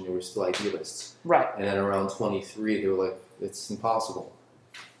college and they were still idealists. Right. And then around 23, they were like, it's impossible.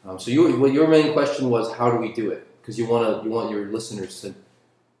 So your main question was, how do we do it? Because you want your listeners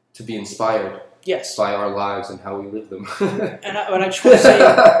to be inspired. Yes. By our lives and how we live them. And I just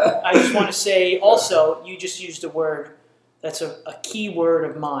want to say also, you just used a word that's a key word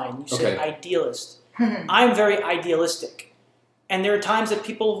of mine. You said idealist. I'm very idealistic. And there are times that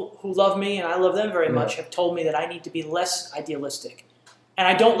people who love me, and I love them very much, have told me that I need to be less idealistic. And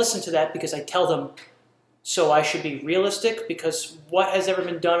I don't listen to that because I tell them, so I should be realistic, because what has ever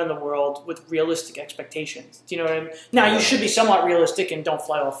been done in the world with realistic expectations? Do you know what I mean? Now, you should be somewhat realistic and don't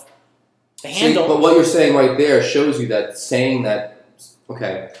fly off the handle. But what you're saying right there shows you that saying that,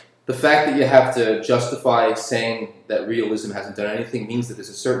 okay, the fact that you have to justify saying that realism hasn't done anything means that there's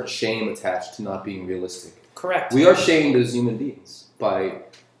a certain shame attached to not being realistic. Correct. We are shamed as human beings by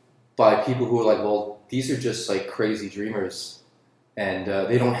people who are like, well, these are just like crazy dreamers. And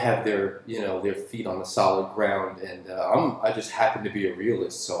they don't have their feet on the solid ground, and I just happen to be a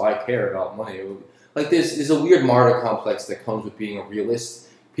realist, so I care about money. Like there's a weird martyr complex that comes with being a realist.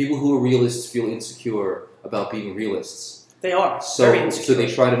 People who are realists feel insecure about being realists. They are very insecure. So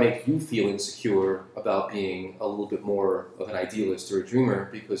they try to make you feel insecure about being a little bit more of an idealist or a dreamer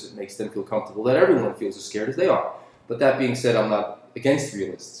because it makes them feel comfortable that everyone feels as scared as they are. But that being said, I'm not against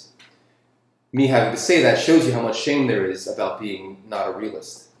realists. Me having to say that shows you how much shame there is about being not a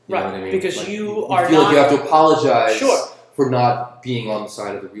realist. You know what I mean? Because like, you feel like you have to apologize for not being on the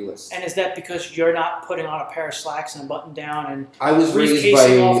side of the realist. And is that because you're not putting on a pair of slacks and a button down and I was raised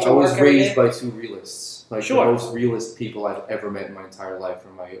by two realists. Like the most realist people I've ever met in my entire life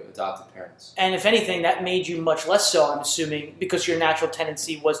are my adopted parents. And if anything, that made you much less so, I'm assuming, because your natural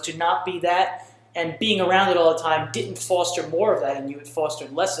tendency was to not be that, and being around it all the time didn't foster more of that, and you had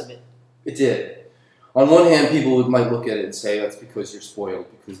fostered less of it. It did. On one hand, people might look at it and say, that's because you're spoiled,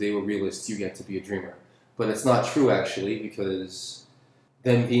 because they were realists, you get to be a dreamer. But it's not true, actually, because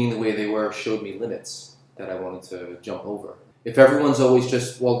them being the way they were showed me limits that I wanted to jump over. If everyone's always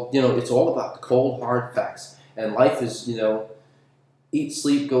just, it's all about the cold, hard facts. And life is, eat,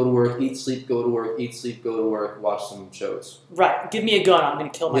 sleep, go to work, eat, sleep, go to work, eat, sleep, go to work, watch some shows. Right. Give me a gun, I'm going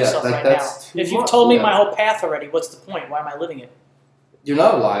to kill myself right now. If you've told me my whole path already, what's the point? Why am I living it? You're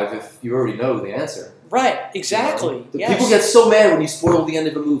not alive if you already know the answer. Right, exactly. Yes. People get so mad when you spoil the end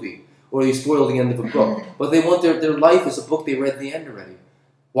of a movie or you spoil the end of a book, but they want their life as a book they read the end already.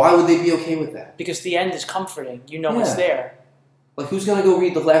 Why would they be okay with that? Because the end is comforting. You know it's there. Like, who's going to go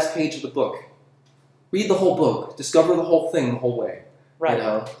read the last page of the book? Read the whole book. Discover the whole thing the whole way.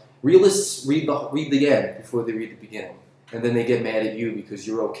 Right. Realists read the end before they read the beginning, and then they get mad at you because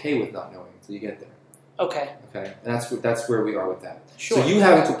you're okay with not knowing until you get there. Okay. And that's where we are with that. Sure. So you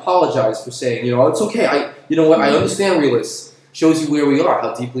having to apologize for saying, it's okay. I understand realists. Shows you where we are,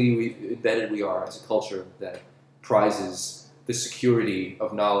 how deeply embedded we are as a culture that prizes the security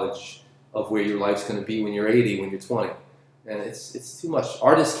of knowledge of where your life's going to be when you're 80, when you're 20. And it's too much.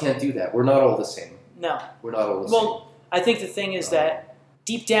 Artists can't do that. We're not all the same. No. We're not all the same. Well, I think the thing is that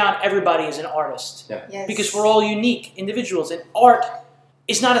deep down, everybody is an artist. Yeah. Yes. Because we're all unique individuals, and art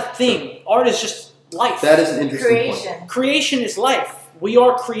is not a thing. Art is just life. That is an interesting point. Creation is life. We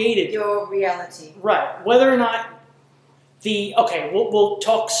are created. Your reality. Right. Whether or not we'll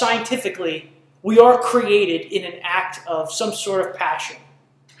talk scientifically. We are created in an act of some sort of passion.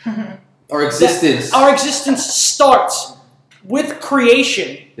 Our existence. Our existence starts with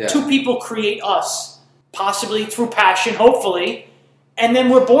creation. Yeah. Two people create us, possibly through passion, hopefully, and then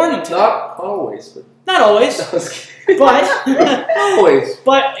we're born into Not always, but not always. But always.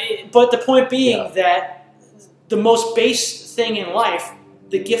 But the point being that the most base thing in life,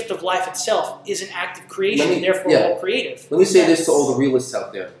 the gift of life itself, is an act of creation, and therefore we're all creative. Let me say this to all the realists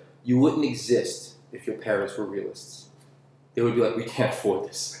out there. You wouldn't exist if your parents were realists. They would be like, we can't afford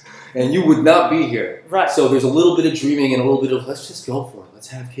this. And you would not be here. Right. So there's a little bit of dreaming and a little bit of, let's just go for it. Let's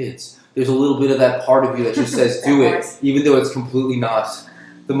have kids. There's a little bit of that part of you that just says, do it, even though it's completely not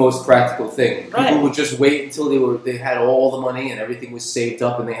the most practical thing. Right. People would just wait until they had all the money and everything was saved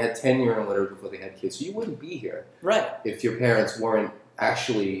up and they had tenure and whatever before they had kids. So you wouldn't be here. Right. If your parents weren't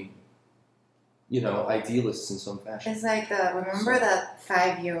actually, idealists in some fashion. It's like remember that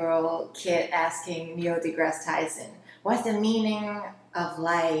 5-year-old kid asking Neil deGrasse Tyson, what's the meaning of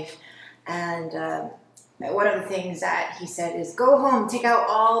life? And one of the things that he said is, go home, take out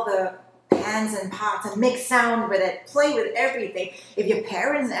all the pans and pots and make sound with it, play with everything. If your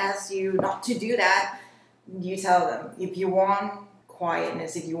parents ask you not to do that, you tell them. If you want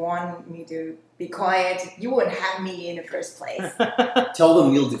quietness, if you want me to be quiet, you wouldn't have me in the first place. Tell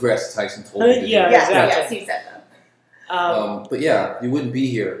them Neil deGrasse Tyson told you to do that. Yes, he said that. But yeah, you wouldn't be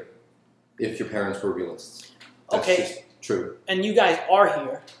here if your parents were realists. That's just true. And you guys are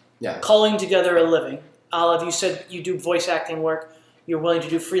here, culling together a living. Olive, you said you do voice acting work. You're willing to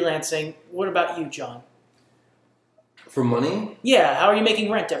do freelancing. What about you, John? For money? Yeah, how are you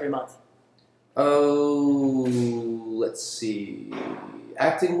making rent every month? Oh, let's see.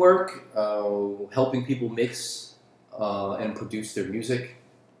 Acting work, helping people mix and produce their music,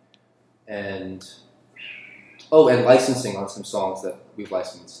 and Oh, and licensing on some songs that we've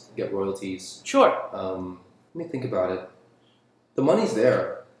licensed, get royalties. Sure. Let me think about it. The money's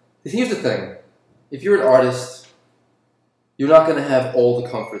there. Here's the thing. If you're an artist, you're not going to have all the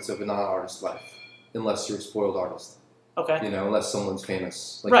comforts of a non-artist life unless you're a spoiled artist. Okay. You know, unless someone's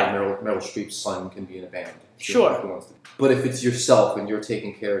famous. Like Right. Meryl Streep's son can be in a band. Sure. If he wants to. But if it's yourself and you're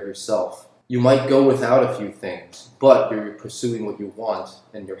taking care of yourself, you might go without a few things, but you're pursuing what you want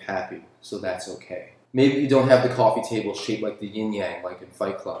and you're happy, so that's okay. Maybe you don't have the coffee table shaped like the yin-yang, like in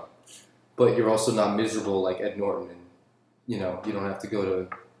Fight Club, but you're also not miserable like Ed Norton, and you know, you don't have to go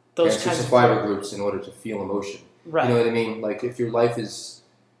to Those cancer kinds of survivor groups in order to feel emotion. Right. You know what I mean? Like if your life is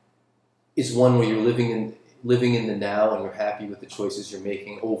one where you're living in the now and you're happy with the choices you're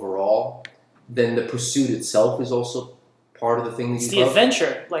making overall, then the pursuit itself is also part of the thing that It's you the love.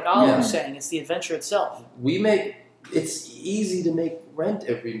 adventure, like Oliver Yeah. was saying. It's the adventure itself. It's easy to make rent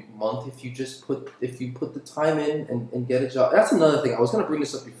every month if you put the time in and get a job. That's another thing. I was going to bring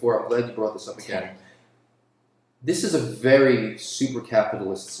this up before. I'm glad you brought this up again. This is a very super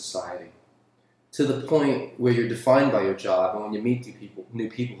capitalist society, to the point where you're defined by your job, and when you meet new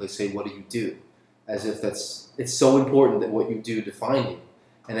people, they say, "What do you do?" As if it's so important that what you do define you,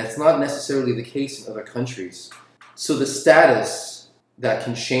 and that's not necessarily the case in other countries. So the status that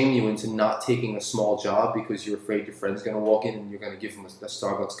can shame you into not taking a small job because you're afraid your friend's going to walk in and you're going to give him a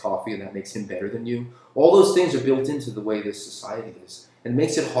Starbucks coffee and that makes him better than you. All those things are built into the way this society is. And it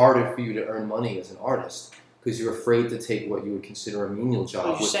makes it harder for you to earn money as an artist because you're afraid to take what you would consider a menial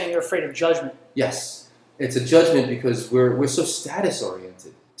job. You're saying you're afraid of judgment. Yes. It's a judgment because we're so status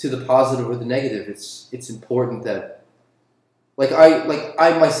oriented. To the positive or the negative, it's important that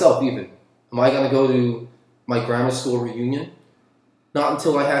I myself even, am I going to go to my grammar school reunion? Not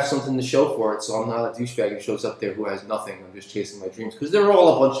until I have something to show for it, so I'm not a douchebag who shows up there who has nothing. I'm just chasing my dreams. Because they're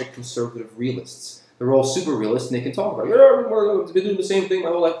all a bunch of conservative realists. They're all super realists, and they can talk about, I've been doing the same thing my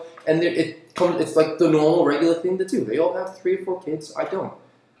whole life. And it's like the normal, regular thing to do. They all have 3 or 4 kids. I don't.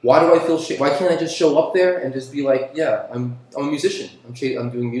 Why do I feel shit? Why can't I just show up there and just be like, yeah, I'm a musician. I'm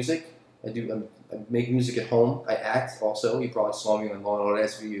doing music. I make music at home. I act also. You probably saw me on Law & Order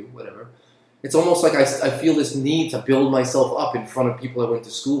SVU, whatever. It's almost like I feel this need to build myself up in front of people I went to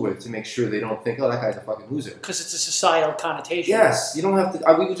school with to make sure they don't think, oh, that guy's a fucking loser. Because it's a societal connotation. Yes, you don't have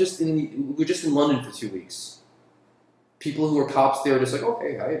to. We were just in London for 2 weeks. People who were cops there are just like, oh,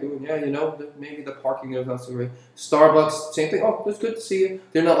 hey, how you doing? Yeah, maybe the parking is not so great. Starbucks, same thing. Oh, it's good to see you.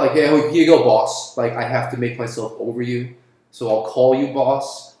 They're not like, yeah, here you go, boss. Like, I have to make myself over you, so I'll call you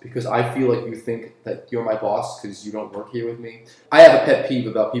boss because I feel like you think that you're my boss because you don't work here with me. I have a pet peeve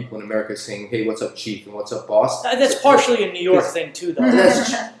about people in America saying, hey, what's up, chief, and what's up, boss? That's partially a New York thing, too, though.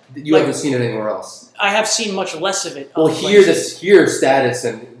 You haven't seen it anywhere else. I have seen much less of it. Well, here status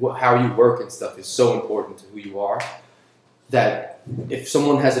and how you work and stuff is so important to who you are that if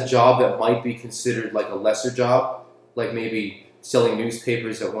someone has a job that might be considered like a lesser job, like maybe selling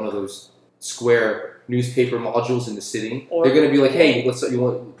newspapers at one of those square newspaper modules in the city, they're going to be like, hey, what's up? You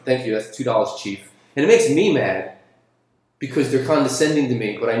want? Thank you, that's $2, chief. And it makes me mad because they're condescending to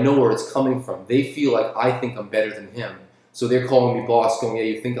me, but I know where it's coming from. They feel like I think I'm better than him. So they're calling me boss, going, yeah,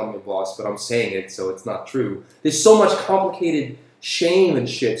 you think I'm your boss, but I'm saying it, so it's not true. There's so much complicated shame and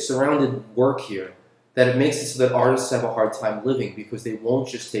shit surrounded work here that it makes it so that artists have a hard time living because they won't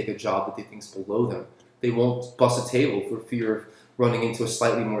just take a job that they think is below them. They won't bust a table for fear of running into a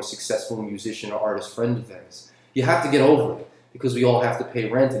slightly more successful musician or artist friend of theirs. You have to get over it because we all have to pay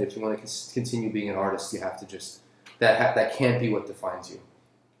rent, and if you want to continue being an artist, you have to just, that can't be what defines you.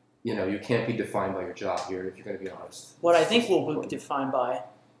 You know, you can't be defined by your job here if you're going to be an artist. What I think we'll be defined by,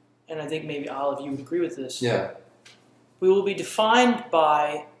 and I think maybe all of you would agree with this, yeah, we will be defined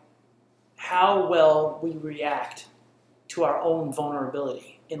by how well we react to our own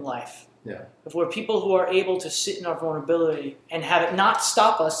vulnerability in life. Yeah. If we're people who are able to sit in our vulnerability and have it not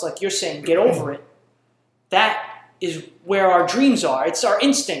stop us, like you're saying, get over it, that is where our dreams are. It's our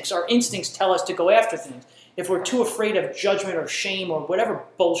instincts. Our instincts tell us to go after things. If we're too afraid of judgment or shame or whatever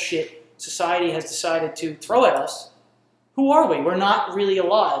bullshit society has decided to throw at us, who are we? We're not really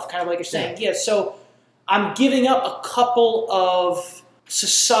alive, kind of like you're saying. Yeah, so I'm giving up a couple of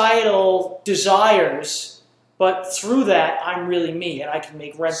societal desires, but through that, I'm really me, and I can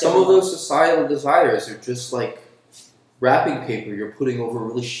make rent. Some of those societal desires are just like wrapping paper you're putting over a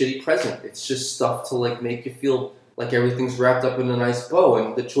really shitty present. It's just stuff to like make you feel like everything's wrapped up in a nice bow,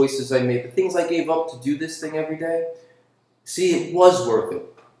 and the choices I made, the things I gave up to do this thing every day, see, it was worth it.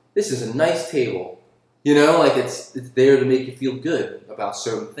 This is a nice table. You know, like it's there to make you feel good about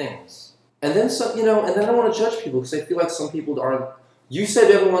certain things. And then some, you know, and then I don't want to judge people because I feel like some people aren't. You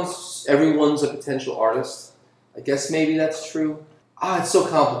said everyone's a potential artist. I guess maybe that's true. It's so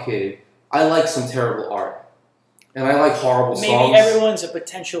complicated. I like some terrible art. And I like horrible songs. Maybe everyone's a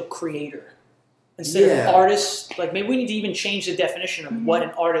potential creator. Instead of artist, like maybe we need to even change the definition of what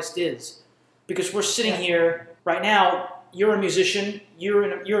an artist is. Because we're sitting here right now, you're a musician, you're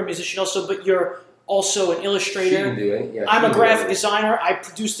a musician also, but you're also an illustrator. She can do it. Yeah, I'm a graphic designer, I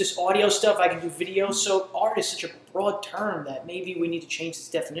produce this audio stuff, I can do video, so art is such a broad term that maybe we need to change its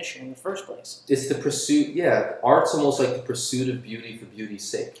definition in the first place. It's the pursuit, art's almost like the pursuit of beauty for beauty's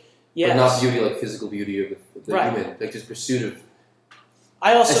sake. Yes. But not beauty like physical beauty of the human, like just pursuit of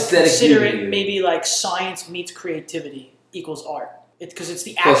I also aesthetic consider beauty. it maybe like science meets creativity equals art. Because it's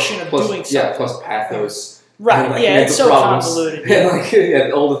the action of doing something. Yeah, plus pathos. Right, and, it's so convoluted. Yeah.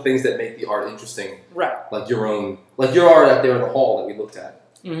 And all the things that make the art interesting. Right. Like your art out there in the hall that we looked at.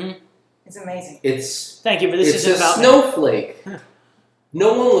 Mm-hmm. It's amazing. Thank you, but this isn't about snowflake.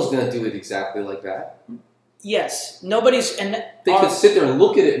 No one was going to do it exactly like that. Yes. Nobody's... They could sit there and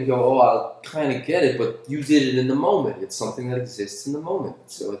look at it and go, I kind of get it, but you did it in the moment. It's something that exists in the moment.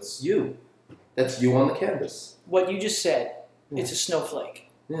 So it's you. That's you on the canvas. What you just said, it's a snowflake.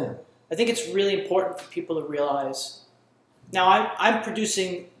 Yeah. I think it's really important for people to realize... Now, I'm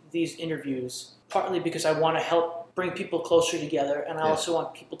producing these interviews partly because I want to help bring people closer together, and I also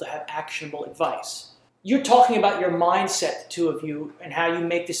want people to have actionable advice. You're talking about your mindset, the two of you, and how you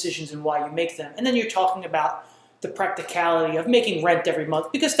make decisions and why you make them. And then you're talking about the practicality of making rent every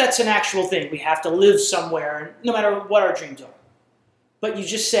month, because that's an actual thing. We have to live somewhere, no matter what our dreams are. But you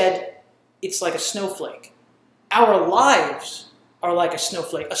just said it's like a snowflake. Our lives are like a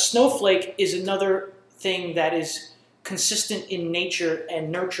snowflake. A snowflake is another thing that is consistent in nature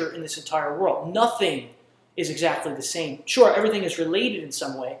and nurture in this entire world. Nothing is exactly the same. Sure, everything is related in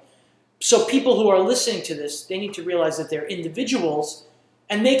some way. So people who are listening to this, they need to realize that they're individuals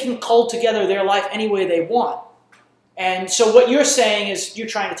and they can cull together their life any way they want. And so what you're saying is you're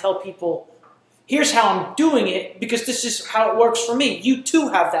trying to tell people, here's how I'm doing it because this is how it works for me. You too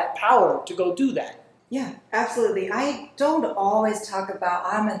have that power to go do that. Yeah, absolutely. I don't always talk about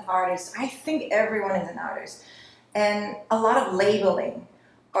I'm an artist. I think everyone is an artist. And a lot of labeling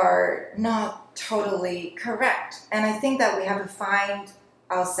are not totally correct. And I think that we have to find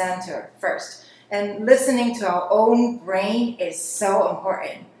our center first. And listening to our own brain is so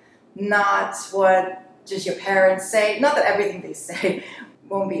important. Not what just your parents say. Not that everything they say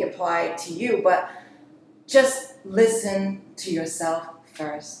won't be applied to you, but just listen to yourself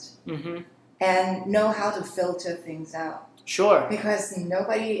first. Mm-hmm. And know how to filter things out. Sure. Because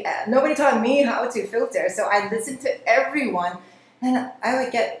nobody taught me how to filter. So I listened to everyone, and I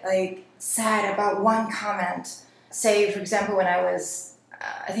would get sad about one comment. Say, for example, when I was,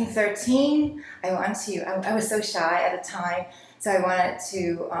 I think 13, I was so shy at the time, so I wanted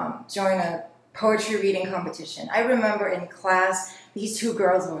to join a poetry reading competition. I remember in class, these two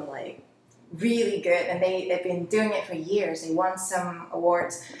girls were really good, and they've been doing it for years. They won some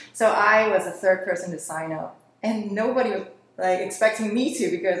awards. So I was the third person to sign up. And nobody was expecting me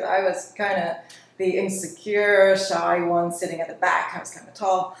to, because I was kind of the insecure, shy one sitting at the back. I was kind of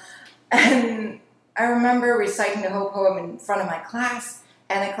tall. And I remember reciting the whole poem in front of my class,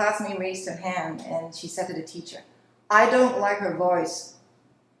 and a classmate raised her hand, and she said to the teacher, I don't like her voice.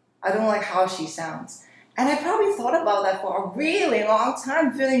 I don't like how she sounds. And I probably thought about that for a really long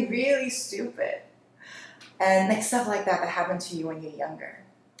time, feeling really stupid. And stuff like that happened to you when you're younger.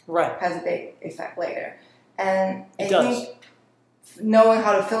 Right. Has a big effect later. And I does. think knowing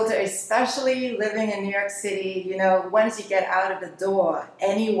how to filter, especially living in New York City, once you get out of the door,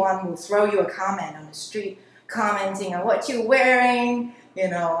 anyone will throw you a comment on the street, commenting on what you're wearing,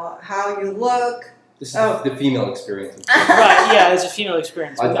 how you look. This is the female experience. Right, yeah, it's a female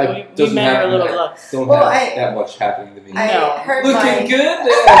experience. We men are a little don't have that much happening to me. I heard looking good?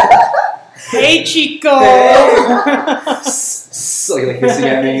 Hey, Chico! Like hissing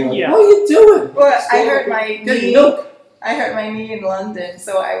at me. Like, yeah. What are you doing? Well, I hurt my knee in London,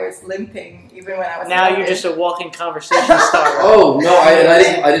 so I was limping even when I was Now in you're just a walking conversation starter. Oh, no,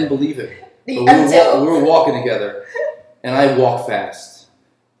 I didn't believe it. We were walking together, and I walk fast.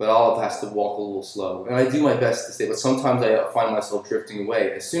 But Olive has to walk a little slow. And I do my best to stay, but sometimes I find myself drifting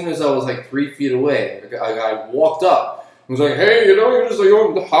away. As soon as I was 3 feet away, a guy walked up and was like, hey, you're just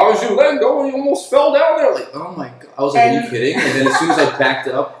how's your leg going? You almost fell down there. Oh my God. I was like, are you kidding? And then as soon as I backed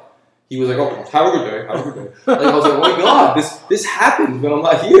up, he was like, oh, have a good day, have a good day. I was like, oh my God, this happens when I'm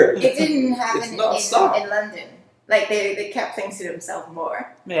not here. It didn't happen in London. They kept things to themselves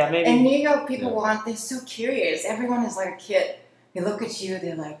more. Yeah, maybe. In New York, they're so curious. Everyone is like a kid. They look at you,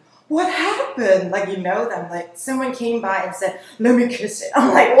 they're like, what happened? You know them. Someone came by and said, let me kiss it.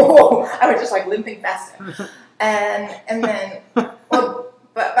 I'm like, whoa. I was just limping faster. And then, well,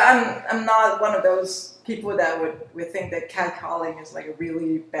 but I'm not one of those people that would think that catcalling is like a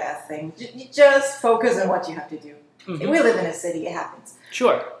really bad thing. You just focus on what you have to do. Mm-hmm. We live in a city, it happens.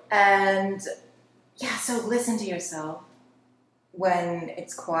 Sure. And yeah, so listen to yourself when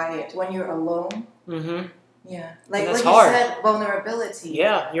it's quiet, when you're alone. Mm-hmm. Yeah, like that's you hard. said, vulnerability.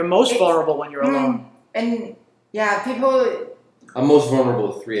 Yeah, you're most vulnerable when you're alone. And yeah, people. I'm most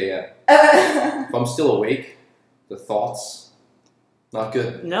vulnerable at 3 a.m. If I'm still awake, the thoughts, not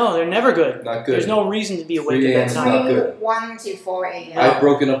good. No, they're never good. Not good. There's no reason to be awake 3 at a.m. that is time. not good. 1 to 4 a.m. I've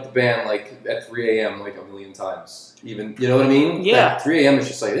broken up the band like at 3 a.m. like a million times. Even, you know what I mean? Yeah. Like 3 a.m. is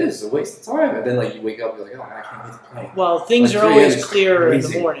just like, this is a waste of time. And then like you wake up, you're like, oh, I can't get to play. Well, things Like are 3 a.m. always is clearer in the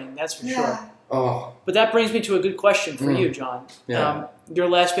crazy. morning, that's for sure. Oh, But that brings me to a good question for you, John. yeah. Your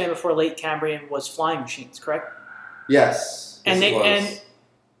last band before Late Cambrian was Flying Machines, correct? yes. And Yes, it was. and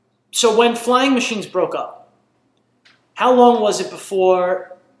so when Flying Machines broke up, how long was it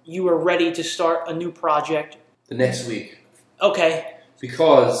before you were ready to start a new project? The next week. Okay.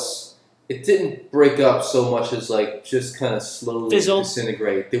 Because it didn't break up so much as like just kind of slowly Fizzled.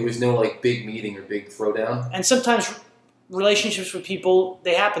 disintegrate. There was no like big meeting or big throwdown. And sometimes relationships with people,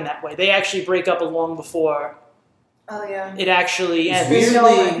 they happen that way. They actually break up long before Oh yeah. it actually It was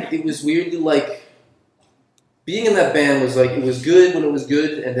ends. it was weirdly like being in that band was like it was good when it was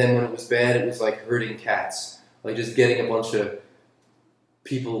good, and then when it was bad, it was like herding cats, like just getting a bunch of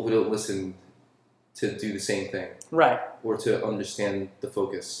people who don't listen to do the same thing Right. or to understand the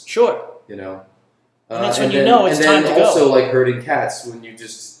focus. Sure. You know. And that's when you know it's time to go. And then also like herding cats, when you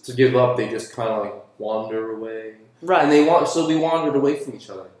just to give up, they just kind of like wander away. Right. And so we wandered away from each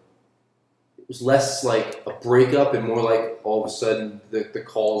other. It was less like a breakup and more like all of a sudden the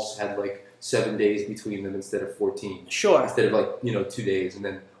calls had like 7 days between them instead of 14. Sure. Instead of like, 2 days, and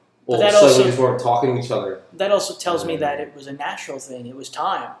then all But of a that sudden also- we just weren't talking to each other. That also tells me that it was a natural thing. It was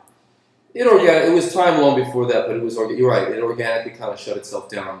time. It was time long before that, but it was you're right. It organically kind of shut itself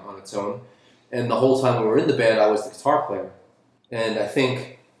down on its own. And the whole time we were in the band, I was the guitar player. And I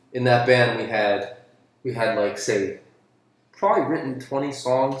think in that band we had like say probably written 20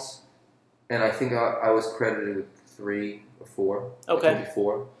 songs, and I think I was credited with 3 or 4. Okay. Maybe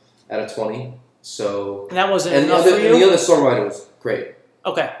 4 out of 20. So And that wasn't and enough for you? the other songwriter was great.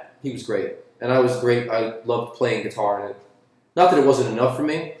 Okay. He was great, and I was great. I loved playing guitar in it. Not that it wasn't enough for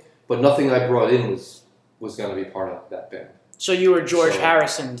me, but nothing I brought in was going to be part of that band. So you were George So-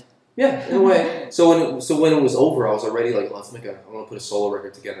 Harrison. Yeah, in a way. So when it was over, I was already like, let's make I want to put a solo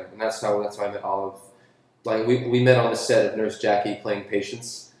record together, and that's how I met Olive. Like we met on the set of Nurse Jackie playing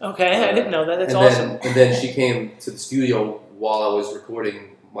Patience. Okay, I didn't know that. That's and awesome. And then she came to the studio while I was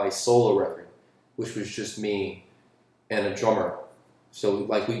recording my solo record, which was just me and a drummer. So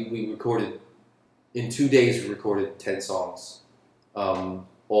like we recorded in 2 days. We recorded 10 songs,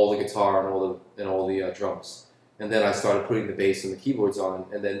 all the guitar and all the drums, and then I started putting the bass and the keyboards on.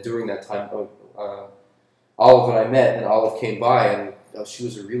 And then during that time, Olive and I met, and Olive came by, and she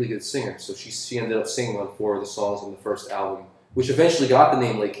was a really good singer. So she ended up singing on 4 of the songs on the first album, which eventually got the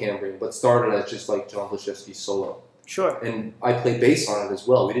name Lake Cambrian, but started as just like John Blashevsky's solo. Sure. And I played bass on it as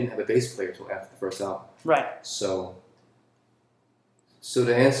well. We didn't have a bass player until after the first album. Right. So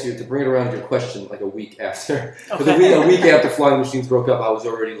to bring it around to your question, like a week after, Okay. a week after Flying Machines broke up, I was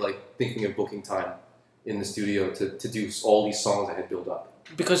already like thinking of booking time in the studio to do all these songs I had built up.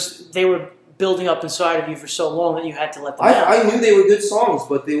 Because they were building up inside of you for so long that you had to let them out. I knew they were good songs,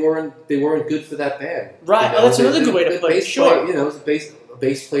 but they weren't good for that band. Right. Oh, that's another good way to put it. Bass Sure. player, a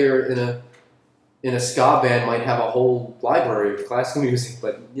bass player in a ska band might have a whole library of classical music,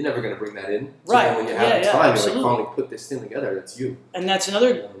 but you're never going to bring that in. So Right. then when you have Yeah, time, absolutely. you're like, finally put this thing together. That's you. And that's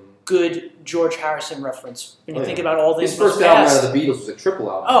another good George Harrison reference. When you Oh, think yeah. about All Things His Must first album Pass. out of the Beatles was a triple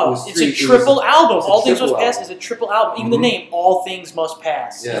album. Oh, it's a triple album. it's a All Things Must triple Pass album. is a triple album. Even the Mhm. name, All Things Must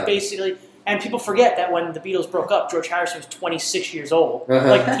Pass. Yeah. It's basically, and people forget that when the Beatles broke up, George Harrison was 26 years old. Uh-huh.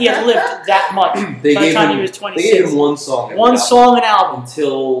 Like, he had lived that much They by the gave time him, he was they 26. gave him one song. every One album song an album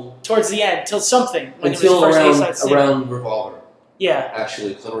until towards the end, till something. When it was until first A-side around single. Revolver. Yeah. Actually,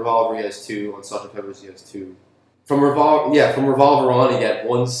 because on Revolver he has 2, on Sgt. Pepper's he has 2. From Revolver on, he had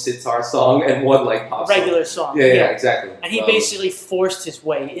one sitar song and one like pop Regular song. song. Yeah, exactly. And he basically forced his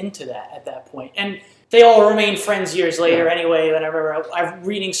way into that at that point. And they all remained friends years later anyway. And I remember I'm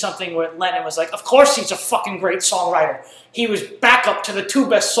reading something where Lennon was like, of course he's a fucking great songwriter. He was backup to the 2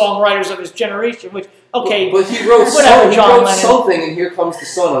 best songwriters of his generation, which, okay, But he wrote, whatever, John Lennon. something, and Here Comes the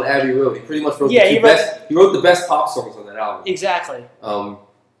Sun on Abbey Road. He pretty much wrote Yeah, he wrote the best pop songs on that album. Exactly.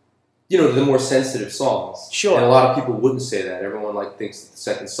 the more sensitive songs. Sure. And a lot of people wouldn't say that. Everyone thinks that the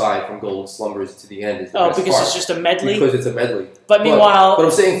second side from Golden Slumbers to the end is the best because part. it's just a medley? Because it's a medley. But meanwhile... But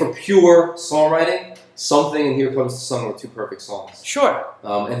I'm saying for pure songwriting, Something and Here Comes the Sun were two perfect songs. Sure.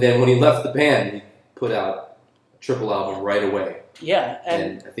 And then when he left the band, he put out a triple album right away. Yeah.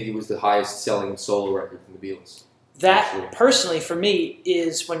 And I think it was the highest selling solo record from the Beatles. That, personally, for me,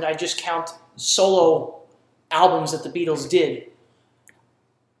 is when I just count solo albums that the Beatles did.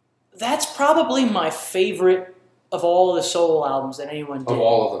 That's probably my favorite of all the solo albums that anyone did. Of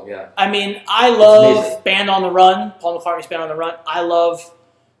all of them, yeah. I mean, I love Band on the Run, Paul McCartney's Band on the Run. I love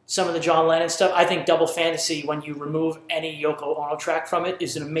some of the John Lennon stuff. I think Double Fantasy, when you remove any Yoko Ono track from it,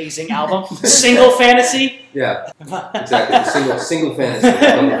 is an amazing album. Single Fantasy. Yeah, exactly. Single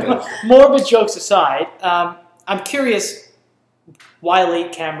Fantasy. Morbid jokes aside, I'm curious, why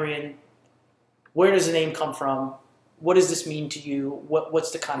late Cambrian? Where does the name come from? What does this mean to you?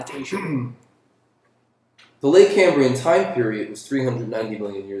 What's the connotation? The late Cambrian time period was 390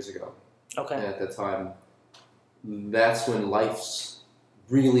 million years ago. Okay. And at that time, that's when life's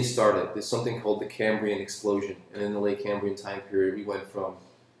really started. There's something called the Cambrian explosion. And in the late Cambrian time period, we went from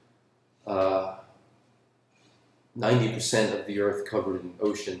 90% of the Earth covered in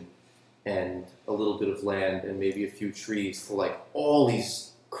ocean and a little bit of land and maybe a few trees to all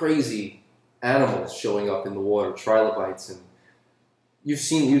these crazy animals showing up in the water, trilobites, and you've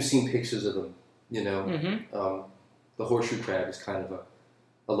seen pictures of them. Mm-hmm. The horseshoe crab is kind of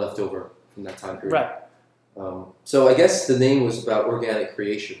a leftover from that time period. Right. So I guess the name was about organic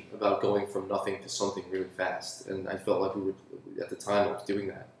creation, about going from nothing to something really fast. And I felt like we were, at the time I was doing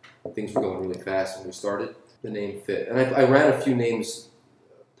that. Things were going really fast when we started. The name fit. And I ran a few names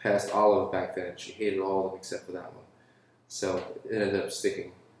past Olive back then. She hated all of them except for that one. So it ended up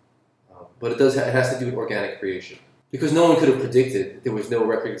sticking. But it has to do with organic creation. Because no one could have predicted. There was no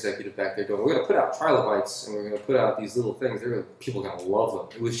record executive back there going, we're going to put out trilobites and we're going to put out these little things. People are going to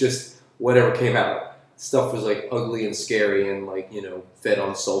love them. It was just whatever came out. Stuff was ugly and scary and fed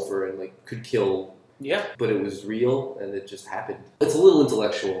on sulfur and could kill. Yeah. But it was real and it just happened. It's a little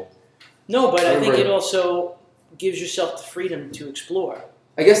intellectual. No, but I think it also gives yourself the freedom to explore.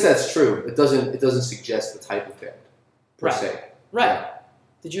 I guess that's true. It doesn't suggest the type of band per se. Right. Yeah.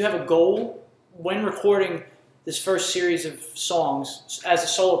 Did you have a goal when recording this first series of songs as a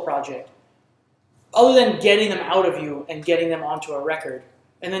solo project, other than getting them out of you and getting them onto a record,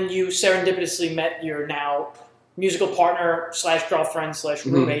 and then you serendipitously met your now musical partner / girlfriend /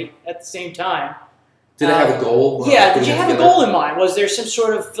 roommate at the same time? Did I have a goal? Yeah, did you have a goal in mind? Was there some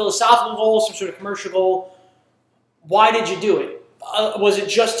sort of philosophical goal, some sort of commercial goal? Why did you do it? Was it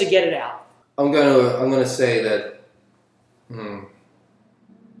just to get it out? I'm gonna say that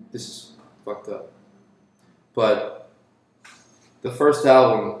this is fucked up. But the first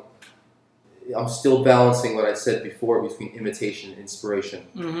album, I'm still balancing what I said before between imitation and inspiration.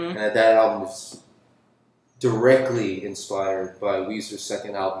 Mm-hmm. And that album is directly inspired by Weezer's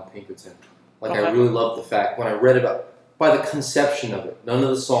second album, Pinkerton. I really love the fact, when I read by the conception of it, none of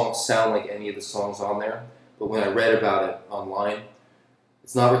the songs sound like any of the songs on there, but when I read about it online,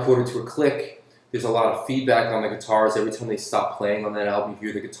 it's not recorded to a click. There's a lot of feedback on the guitars. Every time they stop playing on that album, you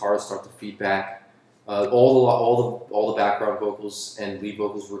hear the guitars start to feedback. All the background vocals and lead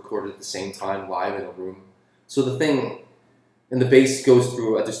vocals were recorded at the same time, live in a room. So the thing, and the bass goes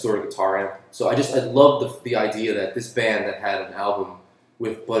through a distorted guitar amp. So I love the idea that this band that had an album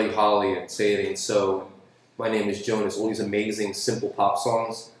with Buddy Holly and Say It Ain't So, and My Name Is Jonas, all these amazing simple pop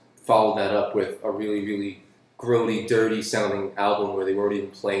songs, followed that up with a really, really grody, dirty sounding album where they weren't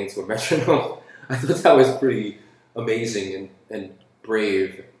even playing to a metronome. I thought that was pretty amazing and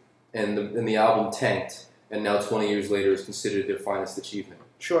brave. And the album tanked, and now 20 years later is considered their finest achievement.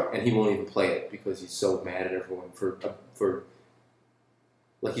 Sure. And he won't even play it because he's so mad at everyone for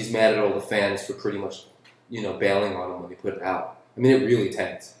he's mad at all the fans for pretty much, bailing on him when they put it out. I mean, it really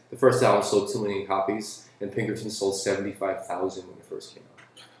tanked. The first album sold 2 million copies, and Pinkerton sold 75,000 when it first came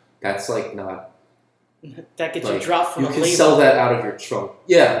out. That's not. That gets you dropped from the label. You can sell that out of your trunk.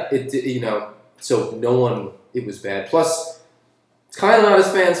 Yeah, so no one. It was bad. Plus. It's kind of not his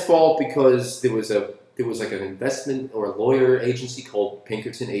fans' fault because there was an investment or a lawyer agency called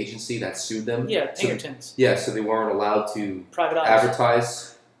Pinkerton Agency that sued them. Yeah, Pinkertons. So they weren't allowed to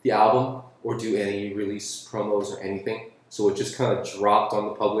advertise the album or do any release promos or anything. So it just kind of dropped on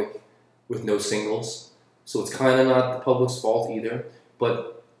the public with no singles. So it's kind of not the public's fault either.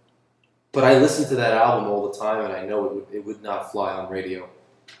 But I listen to that album all the time, and I know it would not fly on radio.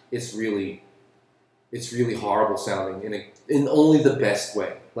 It's really horrible sounding in only the best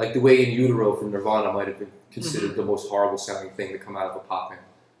way. Like the way In Utero from Nirvana might have been considered the most horrible sounding thing to come out of a pop band.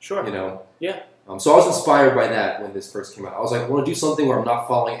 Sure. You know? Yeah. So I was inspired by that when this first came out. I was like, I want to do something where I'm not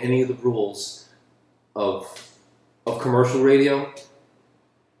following any of the rules of commercial radio,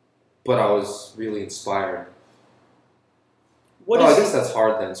 but I was really inspired. I guess that's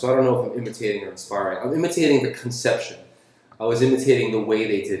hard then. So I don't know if I'm imitating or inspiring. I'm imitating the conception. I was imitating the way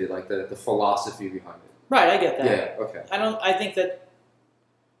they did it, like the philosophy behind it. Right, I get that. Yeah, okay. I think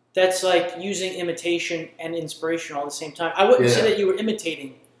that's like using imitation and inspiration all at the same time. I wouldn't say that you were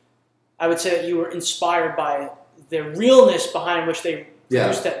imitating. I would say that you were inspired by the realness behind which they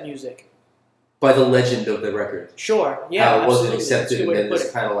produced that music. By the legend of the record. Sure, yeah. How it wasn't accepted and then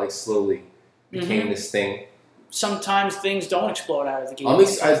just kind of like slowly became this thing. Sometimes things don't explode out of the gate. And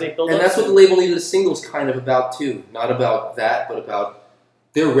that's what the label needed a single's kind of about too. Not about that, but about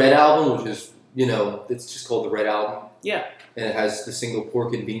their Red album, which is, it's just called the Red Album. Yeah. And it has the single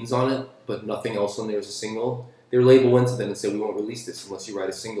Pork and Beans on it, but nothing else on there is a single. Their label went to them and said, we won't release this unless you write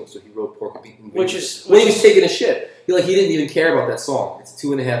a single. So he wrote Pork and Beans. When he was taking a shit. He didn't even care about that song. It's a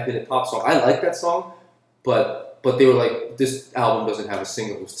 2.5-minute pop song. I like that song, but they were like, this album doesn't have a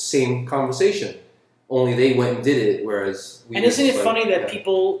single. It was the same conversation. Only they went and did it, whereas we... And isn't it funny that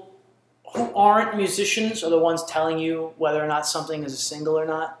people who aren't musicians are the ones telling you whether or not something is a single or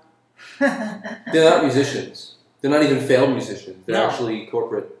not? They're not musicians. They're not even failed musicians. They're actually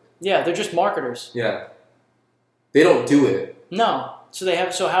corporate. Yeah, they're just marketers. Yeah. They don't do it. No. So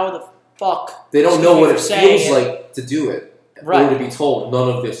how the fuck... They don't know what it feels like to do it. Right. Or to be told, none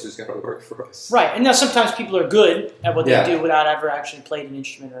of this is going to work for us. Right. And now sometimes people are good at what they do without ever actually played an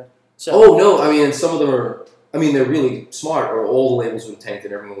instrument or... So. Oh, no. I mean, some of them are... I mean, they're really smart, or all the labels would tank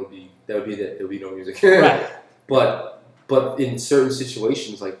and everyone would be... There would be no music. Right. But in certain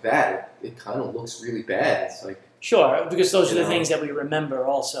situations like that, it kind of looks really bad. It's like... Sure, because those are the things that we remember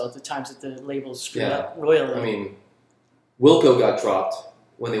also, the times that the labels screwed up royally. I mean, Wilco got dropped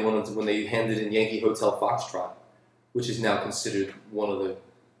when they handed in Yankee Hotel Foxtrot, which is now considered one of the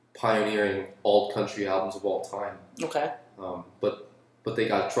pioneering alt-country albums of all time. Okay. But they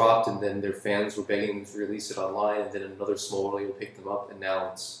got dropped, and then their fans were begging them to release it online, and then another small label picked them up, and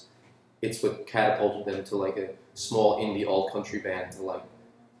now it's what catapulted them to like a small indie alt-country band. To like,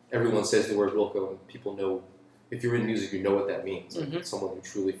 everyone says the word Wilco, and people know, if you're in music, you know what that means. Like someone who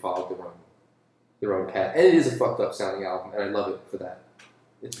truly followed their own path. And it is a fucked up sounding album, and I love it for that.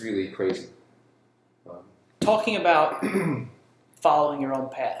 It's really crazy. Talking about following your own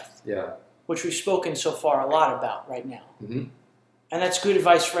path. Yeah. Which we've spoken so far a lot about right now. Mm-hmm. And that's good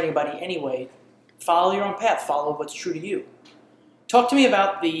advice for anybody anyway. Follow your own path. Follow what's true to you. Talk to me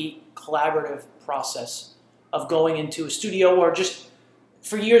about the collaborative process of going into a studio, or just,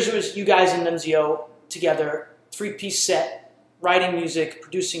 for years it was you guys and Nunzio together, 3-piece set, writing music,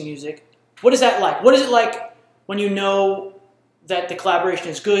 producing music. What is that like? What is it like when you know that the collaboration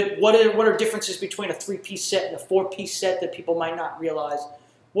is good? What are differences between a 3-piece set and a 4-piece set that people might not realize?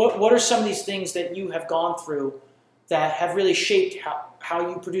 What are some of these things that you have gone through that have really shaped how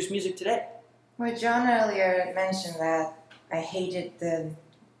you produce music today? Well, John earlier mentioned that I hated the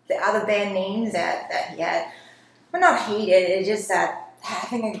other band names that he had. Well, not hated, it's just that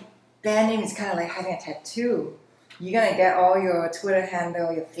having a band name is kind of like having a tattoo. You're going to get all your Twitter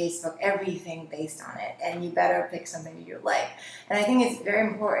handle, your Facebook, everything based on it. And you better pick something that you like. And I think it's very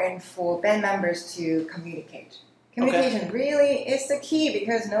important for band members to communicate. Communication really is the key,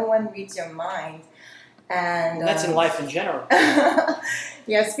 because no one reads your mind. And that's in life in general.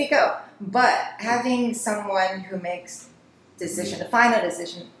 Yeah, speak up. But having someone who makes decision, the final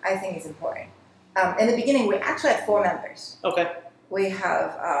decision, I think is important. In the beginning, we actually had 4 members. Okay. We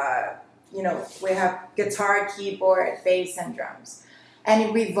have, we have guitar, keyboard, bass, and drums. And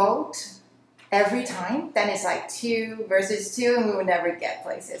if we vote every time, then it's like 2 versus 2, and we will never get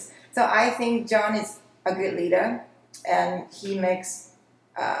places. So I think John is a good leader, and he makes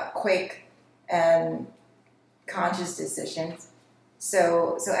quick and conscious decisions.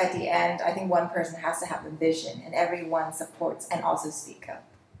 So at the end, I think one person has to have a vision, and everyone supports and also speak up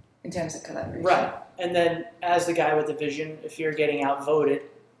in terms of collaboration. Right. And then as the guy with the vision, if you're getting outvoted,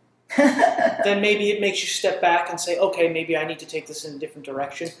 then maybe it makes you step back and say, okay, maybe I need to take this in a different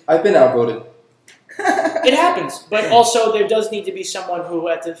direction. I've been outvoted. It happens. But also there does need to be someone who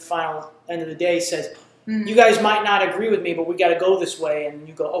at the final end of the day says, you guys might not agree with me, but we got to go this way. And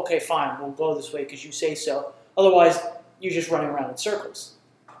you go, okay, fine, we'll go this way because you say so. Otherwise, you're just running around in circles.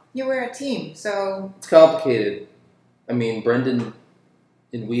 You were a team, so... It's complicated. I mean, Brendan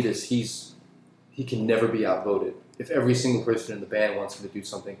in Wheatus, he can never be outvoted. If every single person in the band wants him to do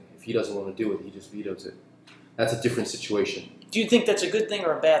something, if he doesn't want to do it, he just vetoes it. That's a different situation. Do you think that's a good thing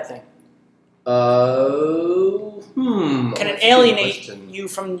or a bad thing? Can it alienate you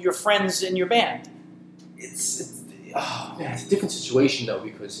from your friends in your band? It's a different situation though,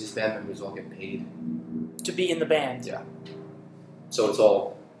 because his band members all get paid to be in the band. Yeah.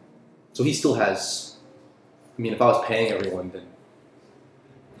 So he still has. I mean, if I was paying everyone, then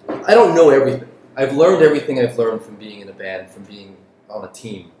I don't know everything. I've learned everything I've learned from being in a band, from being on a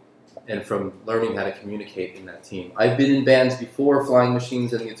team, and from learning how to communicate in that team. I've been in bands before, Flying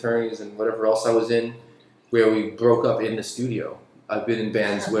Machines and the Attorneys and whatever else I was in, where we broke up in the studio. I've been in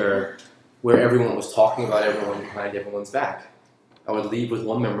bands where everyone was talking about everyone behind everyone's back. I would leave with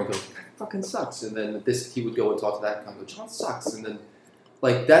one member and go, "That fucking sucks," and then he would go and talk to that guy and go, "John sucks," and then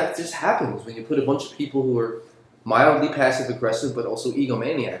like that just happens when you put a bunch of people who are mildly passive aggressive but also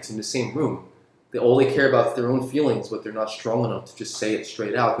egomaniacs in the same room. All they care about is their own feelings, but they're not strong enough to just say it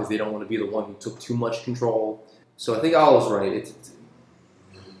straight out because they don't want to be the one who took too much control. So I think Olive's right.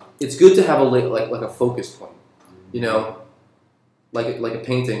 It's good to have a focus point, you know, like a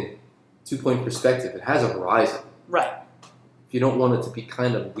painting, 2-point perspective. It has a horizon. Right. If you don't want it to be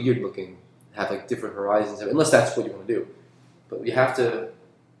kind of weird looking, have like different horizons, unless that's what you want to do. But you have to.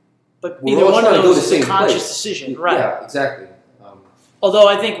 But either one of those is a conscious decision, right? Yeah, exactly. Although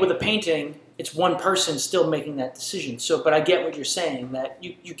I think with a painting, it's one person still making that decision. So, but I get what you're saying, that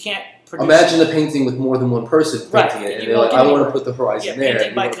you can't produce. Imagine a painting with more than one person painting it, and they're like, I want to put the horizon there.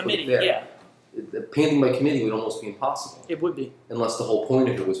 Painting by committee, yeah. The painting by committee would almost be impossible. It would be. Unless the whole point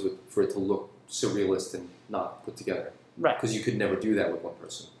of it was for it to look surrealist and not put together. Right. Because you could never do that with one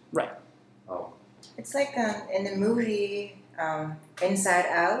person. Right. It's like in the movie Inside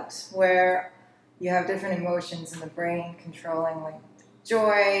Out, where you have different emotions in the brain controlling like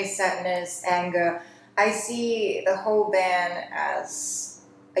joy, sadness, anger. I see the whole band as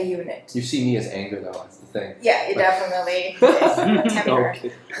a unit. You see me as anger, though. That's the thing. Yeah, it definitely is a temper.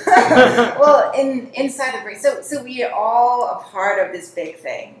 Okay. Well, inside the brain. So we are all a part of this big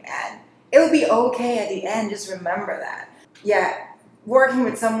thing, and it will be okay at the end. Just remember that. Yeah, working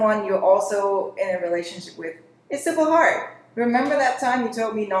with someone you're also in a relationship with, it's super hard. Remember that time you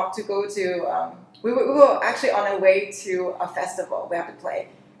told me not to go to, we were actually on our way to a festival we have to play,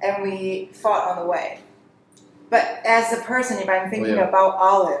 and we fought on the way. But as a person, if I'm thinking about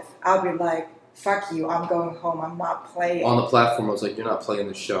Olive, I'll be like, fuck you, I'm going home, I'm not playing. On the platform, I was like, you're not playing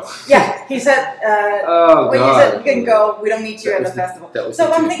the show. Yeah, he said, God. You said you can go, we don't need you at the festival.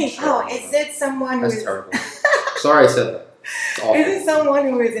 So I'm thinking, is it someone who That's terrible. Sorry I said that. It's awful. Is it someone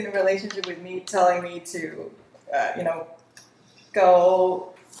who is in a relationship with me telling me to,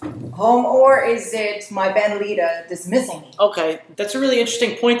 go home, or is it my band leader dismissing me? Okay, that's a really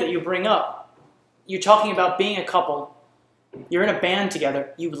interesting point that you bring up. You're talking about being a couple. You're in a band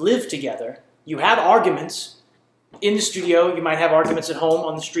together. You live together. You have arguments in the studio. You might have arguments at home,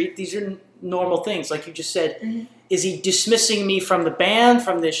 on the street. These are normal things, like you just said. Mm-hmm. Is he dismissing me from the band,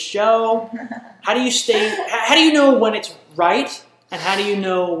 from this show? How do you know when it's right, and how do you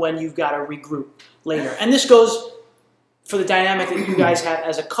know when you've got to regroup later? And this goes for the dynamic that you guys have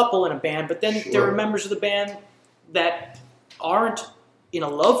as a couple in a band, but then there are members of the band that aren't in a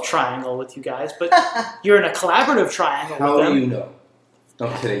love triangle with you guys, but you're in a collaborative triangle with them. How do you know?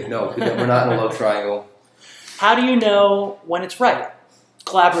 I'm kidding. No, we're not in a love triangle. How do you know when it's right?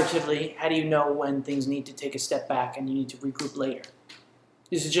 Collaboratively, how do you know when things need to take a step back and you need to regroup later?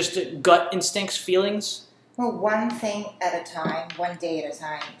 Is it just gut instincts, feelings? Well, one thing at a time, one day at a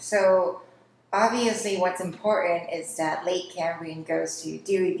time. So obviously what's important is that Lake Cambrian goes to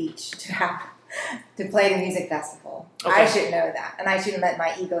Dewey Beach to play the music festival. Okay. I should know that, and I shouldn't let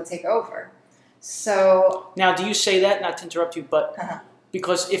my ego take over. So now, do you say that, not to interrupt you, but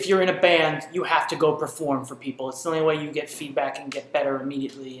because if you're in a band, you have to go perform for people. It's the only way you get feedback and get better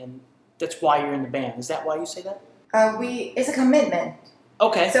immediately, and that's why you're in the band. Is that why you say that? It's a commitment.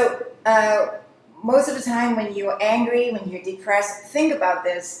 Okay. So most of the time when you're angry, when you're depressed, think about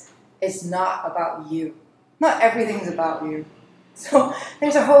this. It's not about you. Not everything's about you. So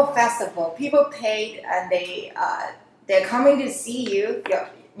there's a whole festival. People paid, and they're coming to see you.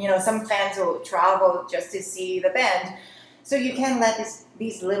 You know, some fans will travel just to see the band. So you can't let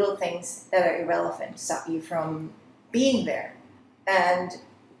these little things that are irrelevant stop you from being there. And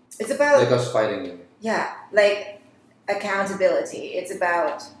it's about... Like us fighting you. Yeah, like accountability. It's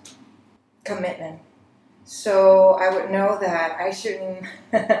about commitment. So I would know that I shouldn't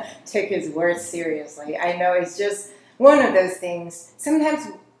take his words seriously. I know it's just one of those things. Sometimes,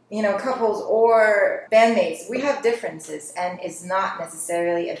 couples or bandmates, we have differences, and it's not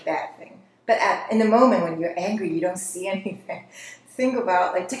necessarily a bad thing. But in the moment when you're angry, you don't see anything. Think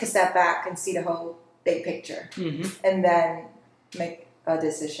about, take a step back and see the whole big picture. Mm-hmm. And then make a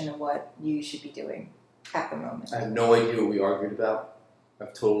decision of what you should be doing at the moment. I have no idea what we argued about.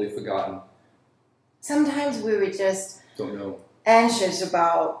 I've totally forgotten. Sometimes we were just Don't know. anxious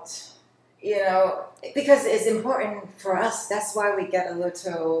about, because it's important for us. That's why we get a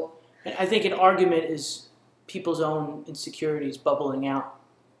little... I think an argument is people's own insecurities bubbling out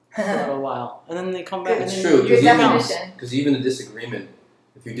for a little while. And then they come back. It's and true. Good definition. Because even a disagreement,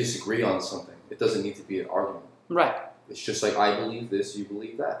 if you disagree on something, it doesn't need to be an argument. Right. It's just like, I believe this, you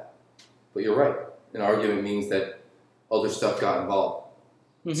believe that. But you're right. An argument means that other stuff got involved.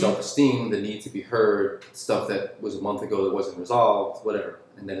 Mm-hmm. Self-esteem, the need to be heard, stuff that was a month ago that wasn't resolved, whatever.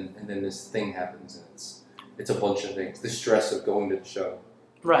 And then this thing happens, and it's a bunch of things. The stress of going to the show.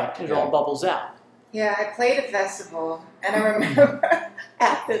 Right. It all bubbles out. Yeah, I played a festival, and I remember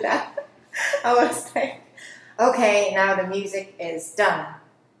after that, I was like, okay, now the music is done.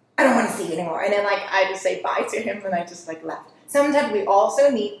 I don't want to see you anymore. And then I just say bye to him, and I just left. Sometimes we also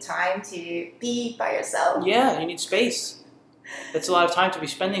need time to be by yourself. Yeah, you need space. It's a lot of time to be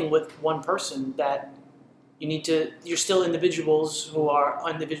spending with one person that you're still individuals who are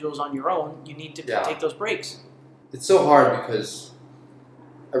individuals on your own. You need to take those breaks. It's so hard because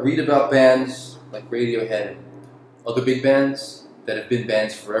I read about bands like Radiohead and other big bands that have been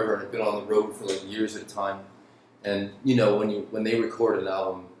bands forever and have been on the road for years at a time. And when they record an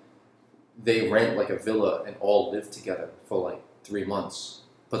album, they rent a villa and all live together for 3 months.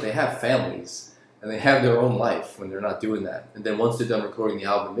 But they have families. And they have their own life when they're not doing that. And then once they're done recording the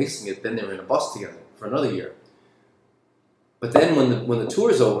album and mixing it, then they're in a bus together for another year. But then when the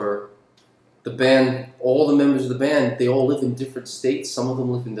tour's over, the band, all the members of the band, they all live in different states. Some of them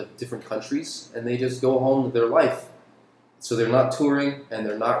live in different countries, and they just go home to their life. So they're not touring, and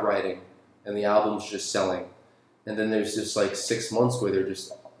they're not writing, and the album's just selling. And then there's just 6 months where they're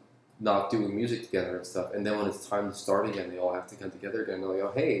just not doing music together and stuff. And then when it's time to start again, they all have to come together again. They're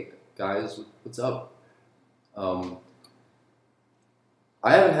oh, hey, guys, what's up? I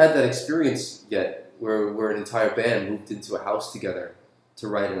haven't had that experience yet where an entire band moved into a house together to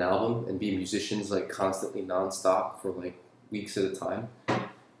write an album and be musicians constantly nonstop for weeks at a time.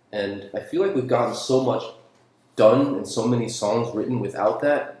 And I feel like we've gotten so much done and so many songs written without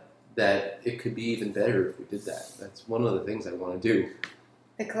that it could be even better if we did that. That's one of the things I want to do.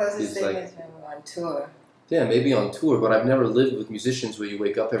 The closest thing is when we're on tour. Yeah, maybe on tour, but I've never lived with musicians where you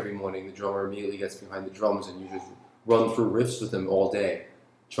wake up every morning, the drummer immediately gets behind the drums, and you just run through riffs with them all day,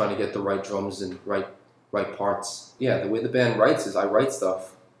 trying to get the right drums and right parts. Yeah, the way the band writes is I write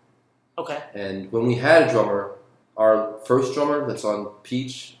stuff. Okay. And when we had a drummer, our first drummer that's on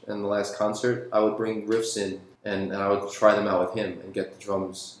Peach and the last concert, I would bring riffs in, and I would try them out with him and get the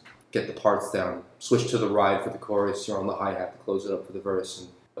drums, get the parts down, switch to the ride for the chorus, you're on the hi-hat to close it up for the verse.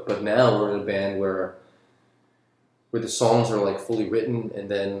 But now we're in a band where the songs are fully written, and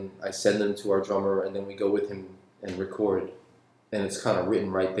then I send them to our drummer, and then we go with him and record. And it's kind of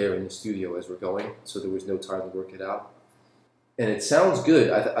written right there in the studio as we're going, so there was no time to work it out. And it sounds good.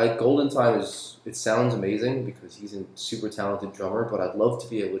 Golden Time it sounds amazing because he's a super talented drummer, but I'd love to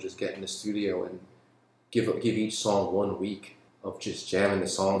be able to just get in the studio and give each song 1 week of just jamming the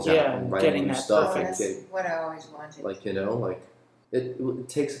songs out and writing new stuff. That's what I always wanted. It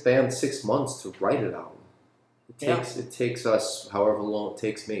takes a band 6 months to write an album. It takes us however long it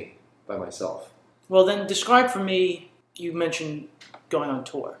takes me by myself. Well, then describe for me, you mentioned going on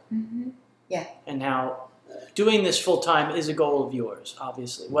tour. Mm-hmm. Yeah. And how doing this full-time is a goal of yours,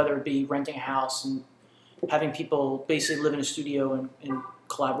 obviously, whether it be renting a house and having people basically live in a studio and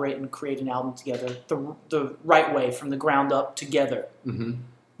collaborate and create an album together the right way, from the ground up together. Mm-hmm.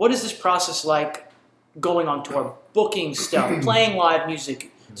 What is this process like going on tour, booking stuff, playing live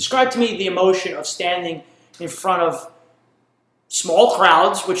music? Describe to me the emotion of standing in front of small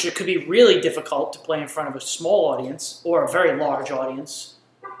crowds, which it could be really difficult to play in front of a small audience or a very large audience.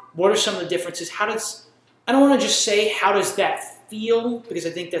 What are some of the differences? I don't want to just say, how does that feel? Because I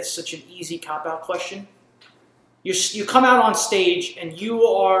think that's such an easy cop-out question. You come out on stage and you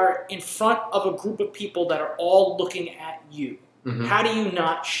are in front of a group of people that are all looking at you. Mm-hmm. How do you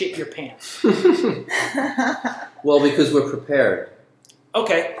not shit your pants? Well, because we're prepared.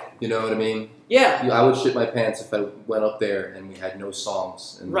 Okay. You know what I mean? Yeah. I would shit my pants if I went up there and we had no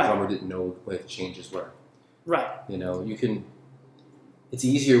songs and the drummer didn't know what the changes were. Right. It's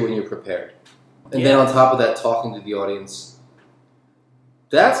easier when you're prepared. And then on top of that, talking to the audience,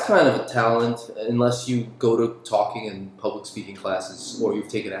 that's kind of a talent, unless you go to talking and public speaking classes, or you've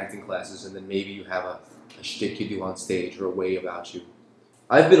taken acting classes, and then maybe you have a shtick you do on stage or a way about you.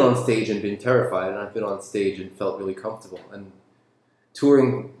 I've been on stage and been terrified, and I've been on stage and felt really comfortable. And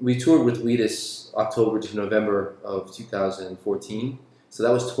we toured with Wheatus October to November of 2014, So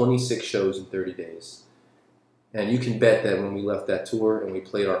that was 26 shows in 30 days. And you can bet that when we left that tour and we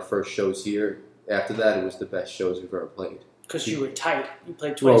played our first shows here, after that it was the best shows we've ever played. Because you were tight. You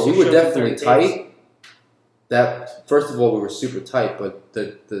played 26 shows. Well, we were definitely in 30 tight. days. That first of all, we were super tight, but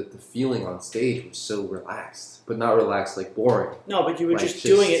the feeling on stage was so relaxed, but not relaxed like boring. No, but you were Like, just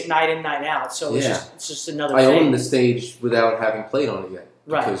doing it night in, night out. So it's just another I thing. owned the stage without having played on it yet,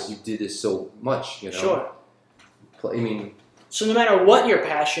 Right. because you did this so much, you know. Sure. I mean, So no matter what your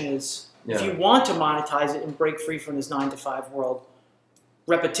passion is, yeah. if you want to monetize it and break free from this 9-to-5 world,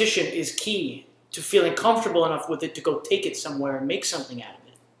 repetition is key to feeling comfortable enough with it to go take it somewhere and make something out of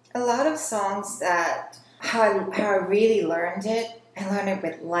it. A lot of songs that how I really learned it, I learned it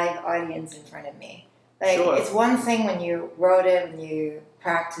with live audience in front of me. Like Sure. It's one thing when you wrote it, when you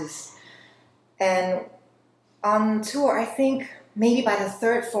practiced, and on tour, I think maybe by the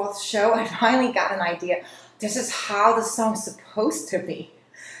third, fourth show, I finally got an idea. This is how the song's supposed to be.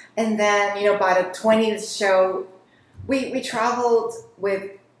 And then, by the 20th show, we traveled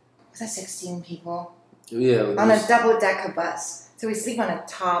with, was that 16 people? Yeah. On a double-decker bus. So we sleep on a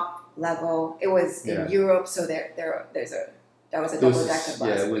top level. It was in Europe, so that was a double-decker bus.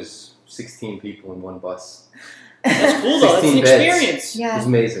 Yeah, it was 16 people in one bus. That's cool though. That's an 16 beds. experience. Yeah. It was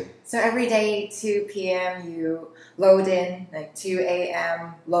amazing. So every day, 2 p.m., you load in, like 2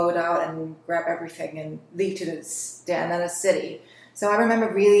 a.m., load out and grab everything and leave to another city. So I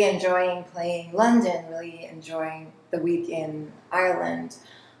remember really enjoying playing London, really enjoying the week in Ireland.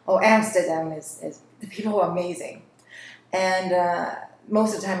 Oh, Amsterdam is the people are amazing. And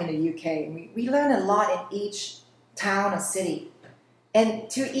most of the time in the UK, we learn a lot in each town or city. And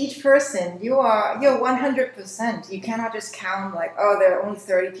to each person, you're 100%. You cannot just count like, oh, there are only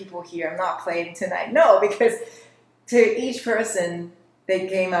 30 people here. I'm not playing tonight. No, because to each person, they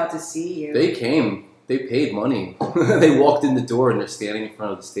came out to see you. They came. They paid money. They walked in the door and they're standing in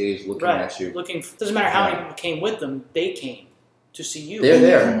front of the stage looking Right. at you. Doesn't matter how many people came with them. They came to see you. They're And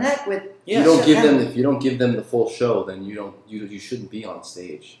there. you connect with. Yeah. If you don't give them the full show, then you shouldn't be on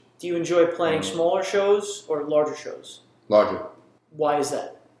stage. Do you enjoy playing smaller shows or larger shows? Larger. Why is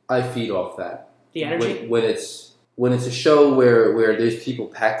that? I feed off that. The energy? When it's a show where there's people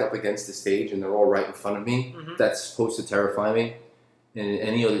packed up against the stage and they're all right in front of me, that's supposed to terrify me. And in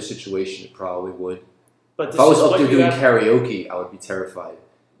any other situation, it probably would. But If I was up there doing karaoke, I would be terrified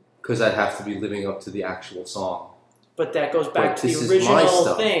because I'd have to be living up to the actual song. But that goes back to this the is my original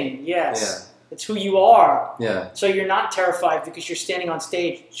stuff. thing. Yes. Yeah. It's who you are. Yeah. So you're not terrified because you're standing on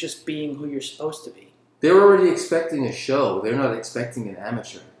stage just being who you're supposed to be. They're already expecting a show. They're not expecting an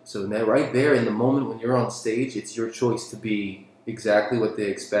amateur. So now right there in the moment when you're on stage, it's your choice to be exactly what they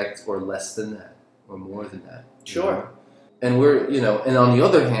expect or less than that or more than that. Sure. Know? And and on the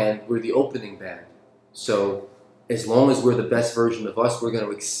other hand, we're the opening band. So as long as we're the best version of us, we're going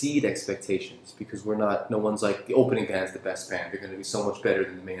to exceed expectations because no one's like the opening band's the best band. They're going to be so much better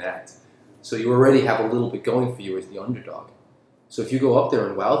than the main act. So you already have a little bit going for you as the underdog. So if you go up there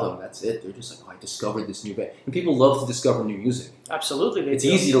and wow them, that's it. They're just like, oh, I discovered this new band. And people love to discover new music. Absolutely. It's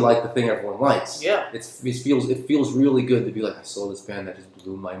easy to like the thing everyone likes. Yeah. It feels really good to be like, I saw this band that just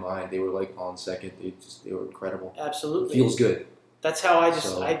blew my mind. They were like on second. They were incredible. Absolutely. It feels good. That's how I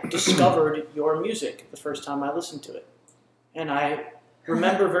discovered your music the first time I listened to it. And I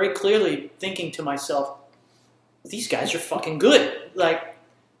remember very clearly thinking to myself, these guys are fucking good. Like,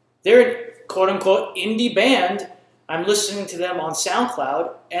 they're a quote-unquote indie band. I'm listening to them on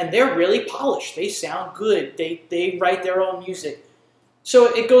SoundCloud, and they're really polished. They sound good. They write their own music.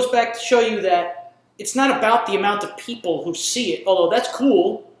 So it goes back to show you that it's not about the amount of people who see it, although that's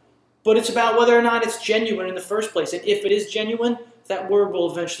cool, but it's about whether or not it's genuine in the first place. And if it is genuine, that word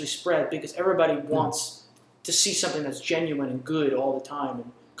will eventually spread because everybody wants to see something that's genuine and good all the time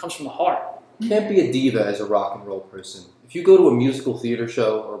and comes from the heart. You can't be a diva as a rock and roll person. If you go to a musical theater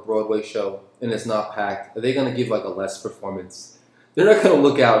show or a Broadway show and it's not packed, are they going to give like a less performance? They're not going to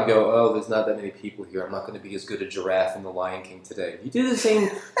look out and go, oh, there's not that many people here. I'm not going to be as good a giraffe in The Lion King today. You do the same.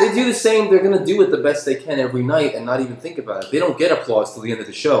 They do the same. They're going to do it the best they can every night and not even think about it. They don't get applause till the end of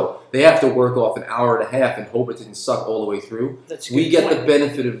the show. They have to work off an hour and a half and hope it didn't suck all the way through. We get the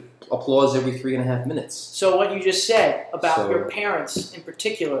benefit of applause every 3.5 minutes. So what you just said about your parents in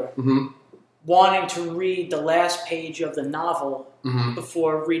particular wanting to read the last page of the novel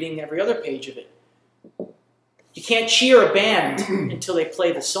before reading every other page of it. You can't cheer a band until they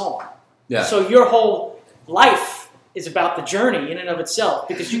play the song. Yeah. So your whole life is about the journey in and of itself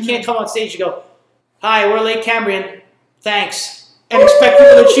because you can't come on stage and go, "Hi, we're Lake Cambrian, thanks," and expect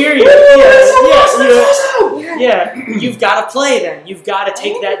people to cheer you. Yeah, you've got to play then. You've got to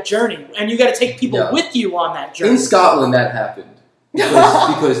take that journey, and you've got to take people with you on that journey. In Scotland, that happened.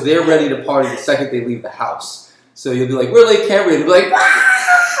 because they're ready to party the second they leave the house. So you'll be like, we're Lake Cambrian. You'll be like,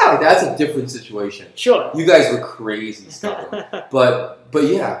 ah! That's a different situation. Sure. You guys were crazy stuff. But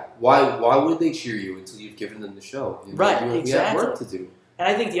yeah, why would they cheer you until you've given them the show? You know, Right, you exactly. have work to do. And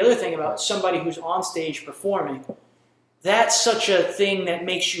I think the other thing about somebody who's on stage performing, that's such a thing that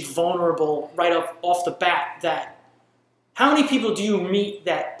makes you vulnerable right off the bat. That how many people do you meet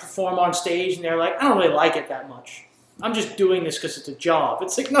that perform on stage and they're like, I don't really like it that much. I'm just doing this because it's a job.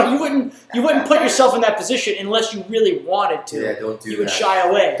 It's like, no, you wouldn't put yourself in that position unless you really wanted to. Yeah, don't do that. You would shy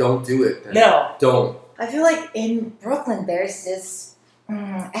away. Don't do it. Then. No. Don't. I feel like in Brooklyn there's this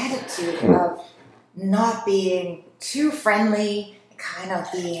attitude of not being too friendly, kind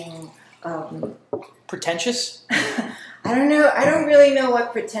of being Pretentious? I don't know. I don't really know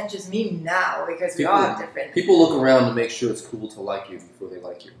what pretentious mean now because we all have different. People look around to make sure it's cool to like you before they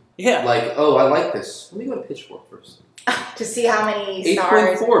like you. Yeah. Like, oh, I like this. Let me go to Pitchfork first. To see how many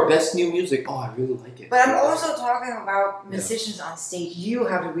stars. 8.4, best new music. Oh, I really like it. But I'm also talking about musicians on stage. You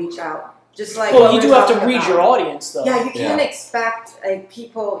have to reach out. Just like well, you do have to read your audience, though. Yeah, you can't expect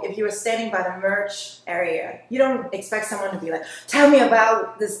people, if you were standing by the merch area, you don't expect someone to be like, tell me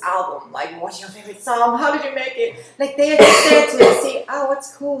about this album. Like, what's your favorite song? How did you make it? Like, they are just there to see, oh,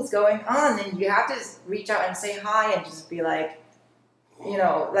 what's cool is going on. And you have to just reach out and say hi and just be like, you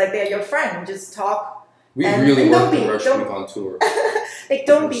know, like they're your friend. Just talk. We really work the merch booth on tour. Like,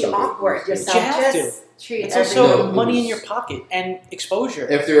 don't be awkward yourself. You have just treat it's also money in your pocket and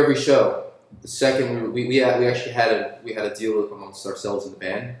exposure. After every show, the second we actually had a deal amongst ourselves in the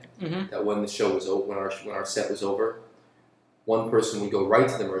band that when the show was over, when our set was over, one person would go right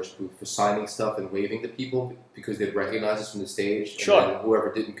to the merch booth for signing stuff and waving to people because they'd recognize us from the stage. Sure. And then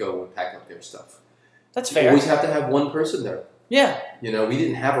whoever didn't go would pack up their stuff. That's fair. You always have to have one person there. Yeah. You know, we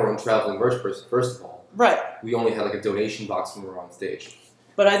didn't have our own traveling merch person, first of all. Right. We only had like a donation box when we were on stage.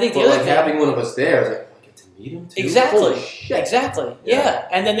 But I think the other thing, having one of us there is like, I get to meet him too? Exactly. Holy shit. Exactly. Yeah.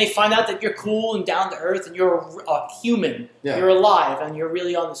 And then they find out that you're cool and down to earth and you're a human. Yeah. You're alive and you're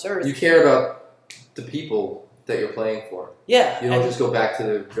really on this earth. You care about the people that you're playing for. Yeah. You don't just go back to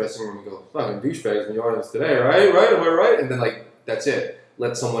the dressing room and go, fucking douchebags in the audience today, right? Right? Am I right? And then, like, that's it.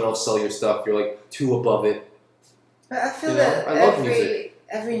 Let someone else sell your stuff. You're, like, too above it. But I feel that I love music.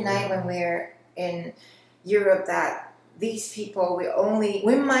 Every night when we're in Europe that these people,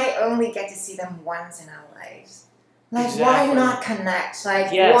 we might only get to see them once in our lives. Like, Exactly. why not connect?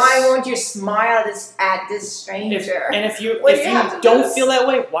 Like, Yes. why won't you smile at this stranger? If you have to don't do? feel that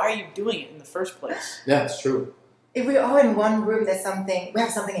way, why are you doing it in the first place? Yeah, it's true. If we're all in one room, we have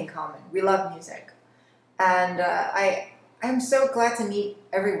something in common. We love music. And I'm so glad to meet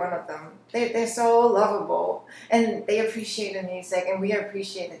every one of them. They're so lovable, and they appreciate the music, and we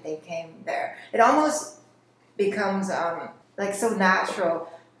appreciate that they came there. It almost becomes like so natural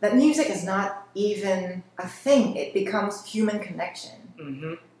that music is not even a thing. It becomes human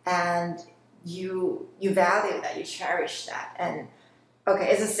connection, and you value that, you cherish that. And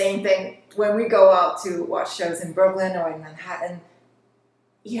okay, it's the same thing when we go out to watch shows in Brooklyn or in Manhattan.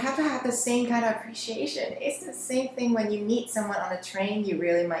 You have to have the same kind of appreciation. It's the same thing when you meet someone on a train, you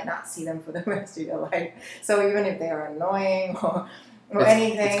really might not see them for the rest of your life. So even if they are annoying or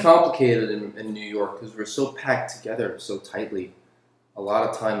anything. It's complicated in New York because we're so packed together so tightly. A lot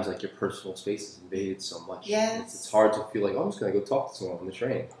of times, like, your personal space is invaded so much. Yes. It's hard to feel like, oh, I'm just going to go talk to someone on the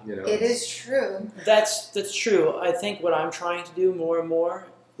train. You know, It is true. That's true. I think what I'm trying to do more and more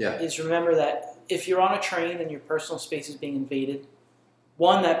is remember that if you're on a train and your personal space is being invaded,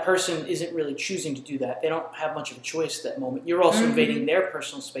 one, that person isn't really choosing to do that. They don't have much of a choice at that moment. You're also invading their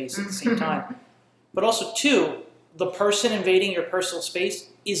personal space at the same time. But also, two, the person invading your personal space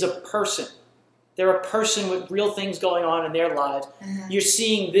is a person. They're a person with real things going on in their lives. You're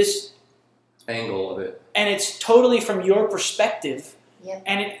seeing this angle of it. And it's totally from your perspective. Yep.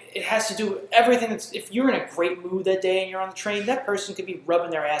 And it has to do with everything that's, if you're in a great mood that day and you're on the train, that person could be rubbing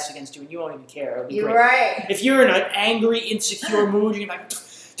their ass against you and you won't even care. It'll be You're great. right. If you're in an angry, insecure mood, you're like,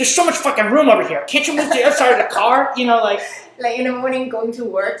 there's so much fucking room over here. Can't you move to the other side of the car? You know, like in the morning going to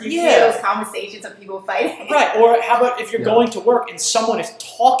work, you hear those conversations of people fighting. Right. Or how about if you're going to work and someone is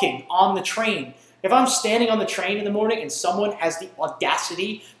talking on the train? If I'm standing on the train in the morning and someone has the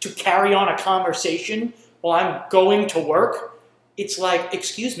audacity to carry on a conversation while I'm going to work, it's like,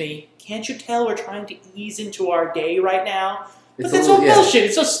 excuse me, can't you tell we're trying to ease into our day right now? But that's all bullshit.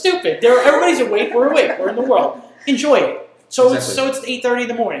 It's so stupid. Everybody's awake. We're awake. We're in the world. Enjoy it. So it's 8:30 in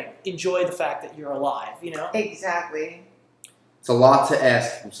the morning. Enjoy the fact that you're alive, you know? Exactly. It's a lot to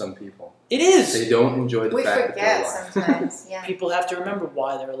ask from some people. It is. They don't enjoy the fact that they're alive. We forget sometimes, yeah. People have to remember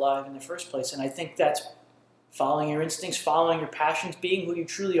why they're alive in the first place, and I think that's following your instincts, following your passions, being who you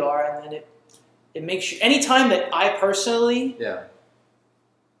truly are, and then it makes you. Anytime that I personally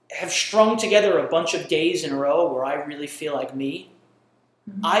have strung together a bunch of days in a row where I really feel like me,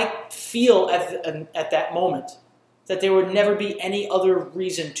 I feel at that moment that there would never be any other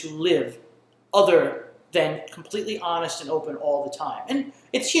reason to live other than completely honest and open all the time. And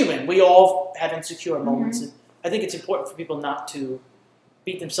it's human. We all have insecure moments. And I think it's important for people not to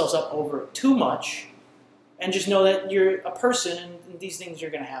beat themselves up over it too much and just know that you're a person and these things are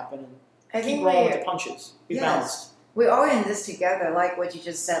going to happen. And keep rolling with the punches. Be balanced. We're all in this together, like what you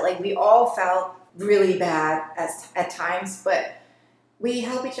just said. Like, we all felt really bad at times, but we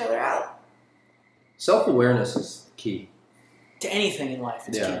help each other out. Self-awareness is key. To anything in life,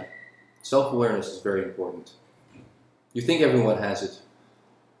 it's key. Self-awareness is very important. You think everyone has it,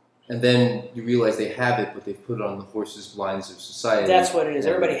 and then you realize they have it, but they've put it on the horse's blinds of society. That's what it is.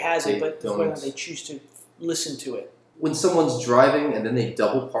 Everybody has it, but whether they choose to listen to it. When someone's driving and then they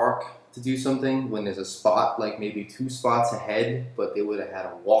double park to do something, when there's a spot like maybe 2 spots ahead, but they would have had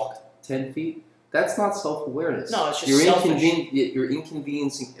to walk 10 feet, that's not self-awareness. No, it's just selfish. You're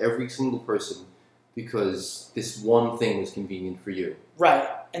inconveniencing every single person because this one thing was convenient for you. Right.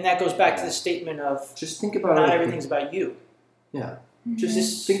 And that goes back to the statement of just think about not everything's about you. Yeah.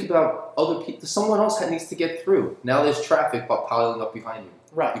 Just think about other people. Someone else that needs to get through. Now there's traffic piling up behind you.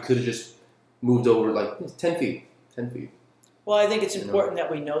 Right. You could have just moved over like 10 feet. 10 feet. Well, I think it's important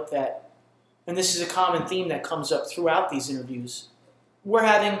that we note that, and this is a common theme that comes up throughout these interviews.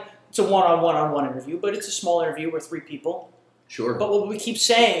 It's a one-on-one interview, but it's a small interview. We're 3 people. Sure. But what we keep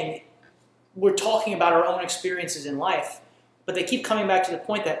saying, we're talking about our own experiences in life, but they keep coming back to the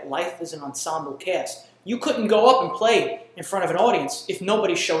point that life is an ensemble cast. You couldn't go up and play in front of an audience if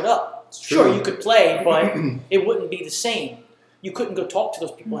nobody showed up. Sure, you could play, but it wouldn't be the same. You couldn't go talk to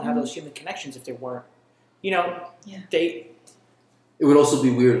those people and have those human connections if they weren't. It would also be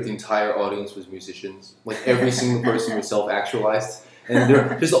weird if the entire audience was musicians. Like every single person was self-actualized. And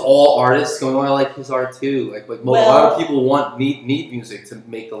they're just all artists going, I like his art too. Like a lot of people need music to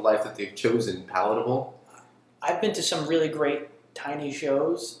make the life that they've chosen palatable. I've been to some really great tiny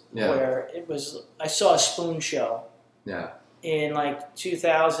shows where I saw a Spoon show in like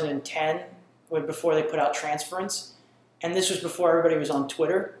 2010 before they put out Transference. And this was before everybody was on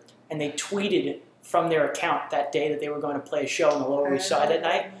Twitter. And they tweeted from their account that day that they were going to play a show on the Lower East Side that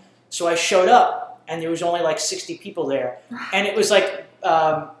night. So I showed up, and there was only like 60 people there. And it was like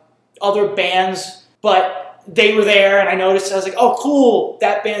other bands, but they were there, and I noticed, I was like, oh, cool,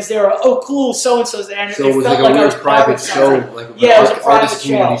 that band's there. Oh, cool, so-and-so's there. And so it was felt like a weird private show. It was a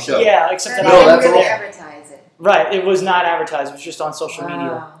private show. Yeah, except that I didn't really advertise it. Right, it was not advertised. It was just on social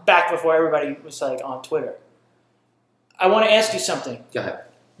media, back before everybody was like on Twitter. I want to ask you something. Go ahead.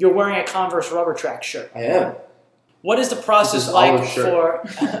 You're wearing a Converse Rubber Track shirt. I am. What is the process like for...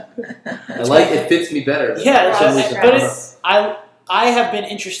 I like it. Fits me better. Yeah, but I have been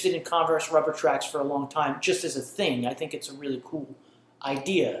interested in Converse Rubber Tracks for a long time, just as a thing. I think it's a really cool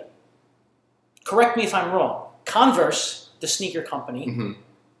idea. Correct me if I'm wrong. Converse, the sneaker company,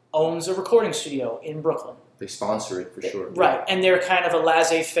 owns a recording studio in Brooklyn. They sponsor it for sure. Right, and they're kind of a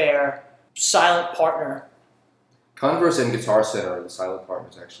laissez-faire, silent partner. Converse and Guitar Center are the silent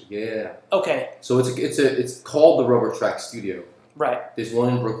partners, actually. Yeah. Okay. So it's called the Rubber Track Studio. Right. There's one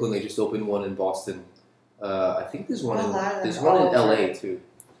in Brooklyn. They just opened one in Boston. I think there's one in LA too,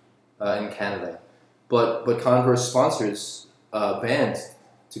 in Canada. But Converse sponsors bands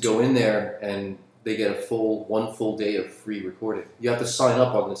to go in there, and they get one full day of free recording. You have to sign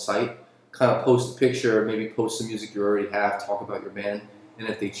up on the site, kind of post a picture, maybe post some music you already have, talk about your band, and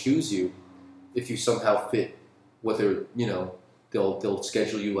if they choose you, if you somehow fit. Whether, they'll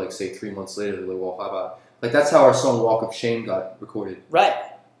schedule you, like, say, 3 months later. They're like, well, how about... Like, that's how our song Walk of Shame got recorded. Right.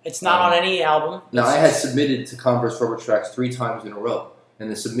 It's not on any album. Now, I had submitted to Converse Rubber Tracks 3 times in a row. And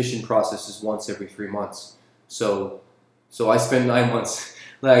the submission process is once every 3 months. So I spent 9 months.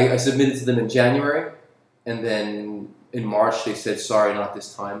 Like, I submitted to them in January. And then in March, they said, sorry, not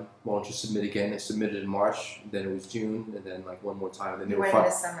this time. Why don't you submit again? They submitted in March. Then it was June. And then, like, one more time. And then they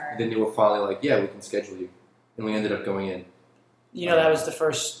were finally like, yeah, we can schedule you. And we ended up going in. That was the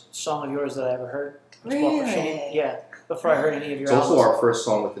first song of yours that I ever heard. Really? Yeah, before I heard any of your albums. It's also our first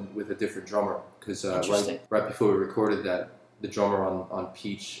song with a different drummer. Because right before we recorded that, the drummer on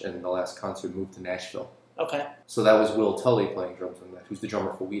Peach and the last concert moved to Nashville. Okay. So that was Will Tully playing drums on that, who's the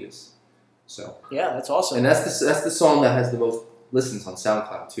drummer for Wheatus. So. Yeah, that's awesome. And that's the song that has the most listens on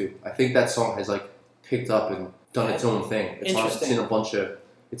SoundCloud, too. I think that song has, like, picked up and done its own thing. It's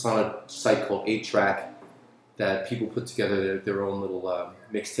on a site called 8-Track. That people put together their own little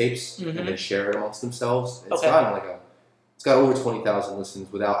mixtapes Mhm. and then share it amongst themselves. It's Okay. gotten it's got over 20,000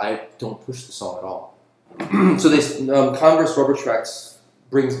 listens without. I don't push the song at all. So Converse Rubber Tracks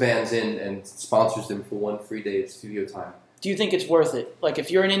brings bands in and sponsors them for 1 free day of studio time. Do you think it's worth it? Like, if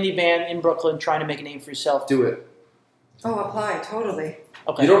you're an indie band in Brooklyn trying to make a name for yourself, Do it. Oh, apply, totally.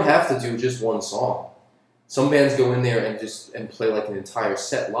 okay. You don't have to do just one song. Some bands go in there and play like an entire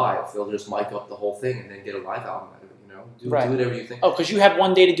set live. They'll just mic up the whole thing and then get a live album out of it. Do whatever you think. Oh, because you have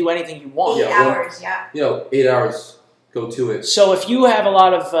one day to do anything you want. 8 Yeah, hours, yeah. 8 hours. Go to it. So if you have a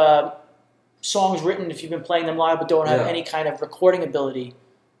lot of songs written, if you've been playing them live but don't have Yeah. any kind of recording ability,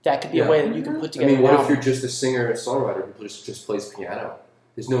 that could be a Yeah. way that you can put I together mean, an what if album. you're just a singer and songwriter who just plays piano?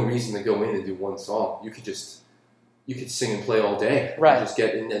 There's no reason to go in and do one song. You could sing and play all day. Right. You just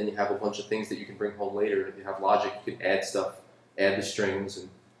get in and you have a bunch of things that you can bring home later. If you have Logic, you can add stuff, add the strings, and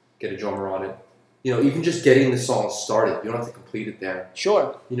get a drummer on it. Even just getting the song started. You don't have to complete it there.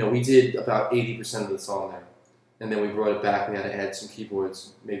 Sure. We did about 80% of the song there. And then we brought it back. We had to add some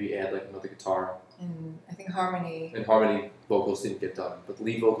keyboards, maybe add like another guitar. And I think harmony. And harmony vocals didn't get done. But the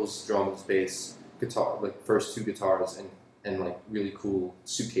lead vocals, drums, bass, guitar, like first 2 guitars, and like really cool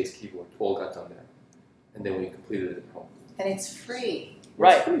suitcase keyboard all got done there. And then we completed it at home. And it's free.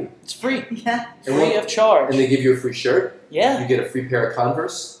 Right. It's free. It's free. Yeah. Free of charge. And they give you a free shirt. Yeah. You get a free pair of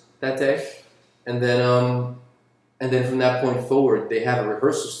Converse that day. And then from that point forward, they have a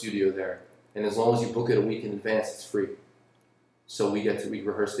rehearsal studio there. And as long as you book it a week in advance, it's free. So we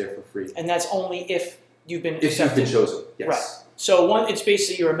rehearse there for free. And that's only if you've been If you've accepted. been chosen, yes. Right. So it's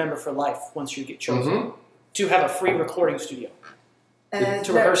basically you're a member for life once you get chosen to have a free recording studio.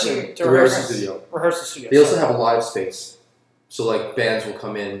 To rehearse it. The rehearsal studio. Rehearsal studio. They also have a live space. So like bands will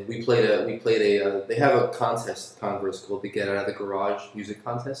come in. They have a contest, Converse, called the Get Out of the Garage music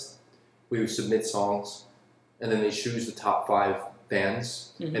contest. We would submit songs, and then they choose the top 5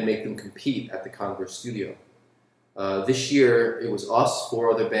 bands and make them compete at the Converse studio. This year, it was us,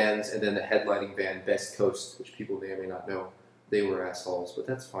 4 other bands, and then the headlining band, Best Coast, which people may or may not know. They were assholes, but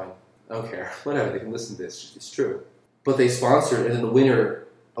that's fine. I don't care. Whatever, they can listen to this. It's true. But they sponsored, and then the winner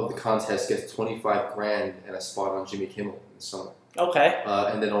of the contest gets $25,000 and a spot on Jimmy Kimmel in the summer. Okay.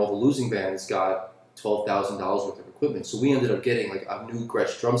 And then all the losing bands got $12,000 worth of equipment. So we ended up getting like a new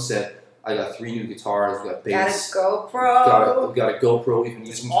Gretsch drum set. I got 3 new guitars. We got bass. Got a GoPro. Got a GoPro. We've been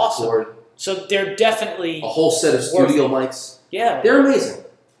using to awesome. record. So they're definitely A whole set of studio mics. Yeah. They're amazing.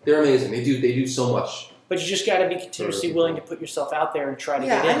 They're amazing. They do so much. But you just got to be continuously willing to put yourself out there and try to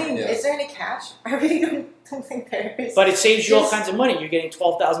Yeah, get in. I mean, is there any catch? I really don't think there is. But it saves you all kinds of money. You're getting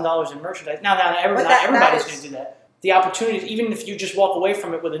 $12,000 in merchandise. Now everybody's going to do that. The opportunity, even if you just walk away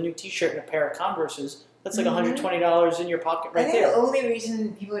from it with a new T-shirt and a pair of Converses, that's like $120 in your pocket right I think there. the only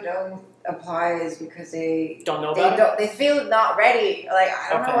reason people don't apply is because they Don't know about it? They feel not ready. Like, I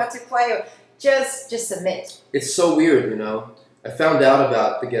don't know Okay. what to play. Or just submit. It's so weird, I found out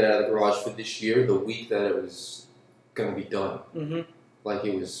about the Get Out of the Garage for this year the week that it was going to be done. Mm-hmm. Like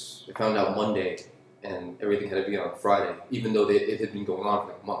I found out Monday, and everything had to be on Friday, even though it had been going on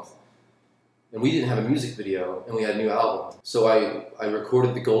for like a month. And we didn't have a music video, and we had a new album. So I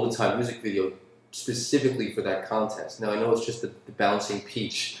recorded the Golden Time music video specifically for that contest. Now I know it's just the bouncing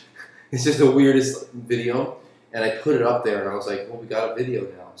peach. It's just the weirdest video, and I put it up there, and I was like, well, we got a video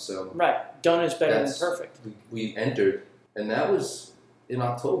now. So Right. Done is better than perfect. we entered, and that was in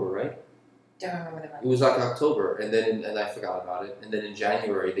October, right? Don't remember the month. It was like October, and then I forgot about it. And then in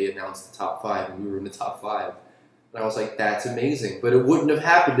January, they announced the top 5, and we were in the top 5. And I was like, that's amazing. But it wouldn't have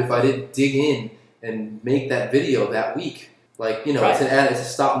happened if I didn't dig in and make that video that week. Like, Right. it's a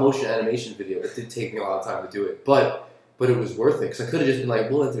stop-motion animation video. It did take me a lot of time to do it. But it was worth it, because I could have just been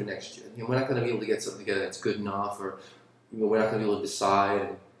like, we'll enter next year. We're not going to be able to get something together that's good enough, or we're not going to be able to decide.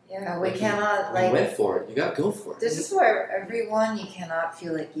 And, Yeah, we cannot, you went for it. You got to go for it. This is where everyone, you cannot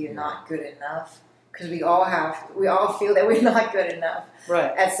feel like you're not good enough. Because we all feel that we're not good enough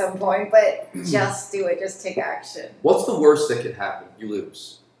Right. at some point. But just do it. Just take action. What's the worst that could happen? You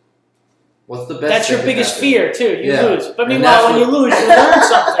lose. What's the best? That's your that could biggest happen? fear, too. You Yeah. lose. But And meanwhile, that's when you what- lose, you learn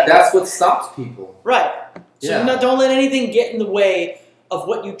something. That's what stops people. Right. So Yeah. don't let anything get in the way of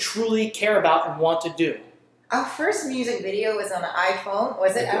what you truly care about and want to do. Our first music video was on an iPhone.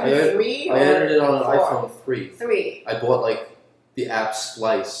 Was it I iPhone 3 or I edited it on an 4? iPhone 3. 3. I bought like the app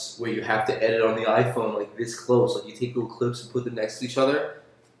Splice, where you have to edit on the iPhone like this close. Like you take little clips and put them next to each other.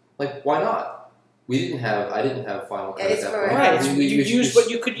 Like, why not? I didn't have Final Cut It's at that for- point. Right. I mean, You use what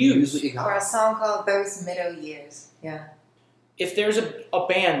you could use. what you For got. a song called Those Middle Years. Yeah. If there's a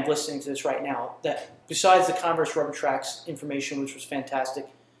band listening to this right now that, besides the Converse Rubber Tracks information, which was fantastic,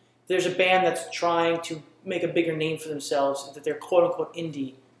 there's a band that's trying to make a bigger name for themselves, that they're quote-unquote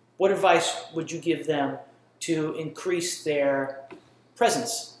indie, what advice would you give them to increase their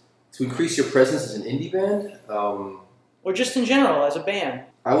presence? To increase your presence as an indie band? Or just in general, as a band?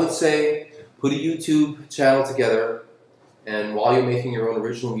 I would say put a YouTube channel together, and while you're making your own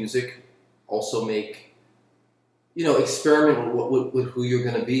original music, also make, experiment with who you're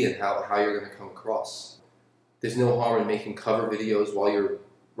going to be and how you're going to come across. There's no harm in making cover videos while you're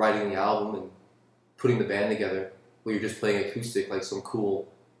writing the album and putting the band together, where you're just playing acoustic, like some cool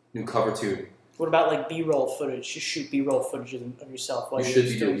new cover tune. What about like B-roll footage? Just shoot B-roll footage of yourself while You should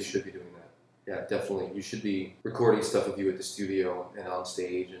be doing that. Yeah, definitely. You should be recording stuff of you at the studio and on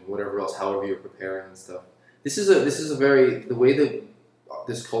stage and whatever else, however you're preparing and stuff. This is a very, the way that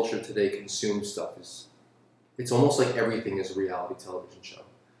this culture today consumes stuff is, it's almost like everything is a reality television show.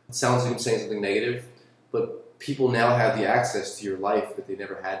 It sounds like I'm saying something negative, but people now have the access to your life that they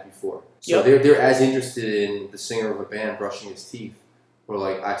never had before. So they're as interested in the singer of a band brushing his teeth or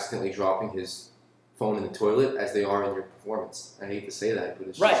like accidentally dropping his phone in the toilet as they are in your performance. I hate to say that, but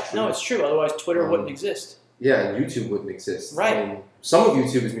it's just true. No, it's true. Otherwise, Twitter wouldn't exist. Yeah, and YouTube wouldn't exist. Right. I mean, some of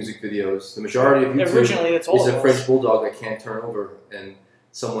YouTube is music videos. The majority of YouTube is a French bulldog that can't turn over and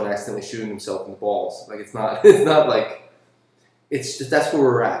someone accidentally shooting himself in the balls. Like it's not like, it's just, that's where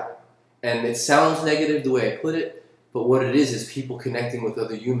we're at. And it sounds negative the way I put it, but what it is people connecting with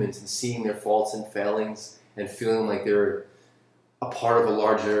other humans and seeing their faults and failings and feeling like they're a part of a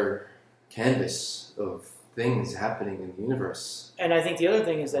larger canvas of things happening in the universe. And I think the other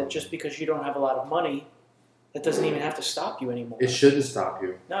thing is that just because you don't have a lot of money, that doesn't even have to stop you anymore. It shouldn't stop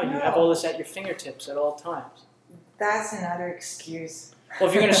you. No, you have all this at your fingertips at all times. That's another excuse. Well,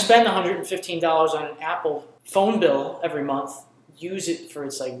 if you're going to spend $115 on an Apple phone bill every month, use it for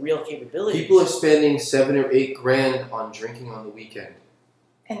its like real capabilities. People are spending $7 or $8 grand on drinking on the weekend.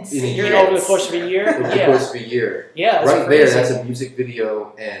 And over the course of a year? Over the course of a year. Yeah, that's right crazy. there, that's a music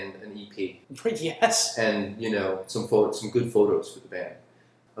video and an EP. Yes. And, some good photos for the band.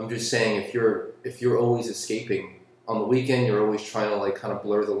 I'm just saying, if you're always escaping on the weekend, you're always trying to like kind of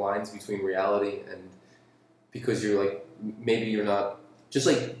blur the lines between reality and because you're like, maybe you're not, just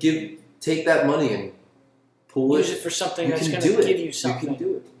like take that money and pull Use it for something that's going to give you something. You can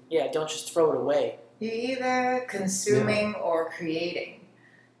do it. Yeah, don't just throw it away. You're either consuming or creating.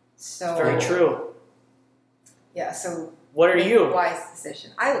 So very true. Yeah, so what are you? Wise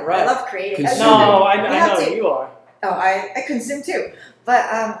decision. I love creating. No, I know you are. Oh, I consume too.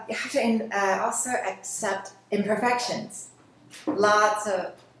 But you have to also accept imperfections. Lots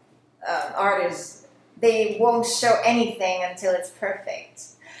of artists, they won't show anything until it's perfect.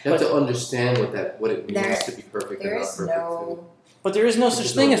 You have to understand what it means to be perfect and not perfect. But there is no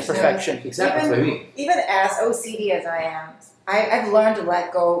such thing as perfection. Exactly what I mean. Even as OCD as I am, I've learned to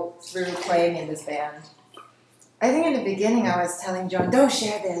let go through playing in this band. I think in the beginning I was telling John, don't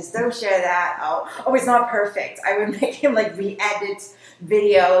share this, don't share that. Oh, it's not perfect. I would make him like re-edit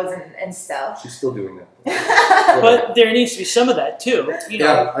videos and stuff. She's still doing that. But there needs to be some of that too.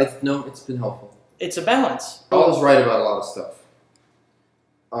 Yeah, it's been helpful. It's a balance. I was right about a lot of stuff.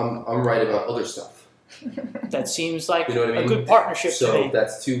 I'm right about other stuff. That seems like you know what I mean? A good partnership so to me. So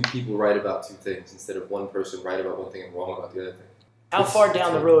that's two people right about two things instead of one person right about one thing and wrong about the other thing. How far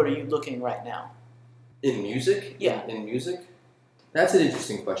down the road are you looking right now? In music? Yeah. In music? That's an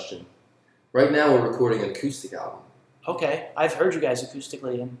interesting question. Right now we're recording an acoustic album. Okay. I've heard you guys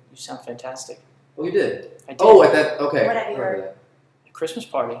acoustically and you sound fantastic. Oh, you did? I did. Oh, at that, okay. What have you heard? A Christmas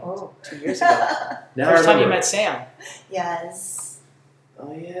party 2 years ago. First time you met Sam. Yes.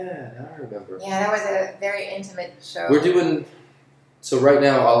 Oh, yeah. Now I remember. Yeah, that was a very intimate show. We're doing... So right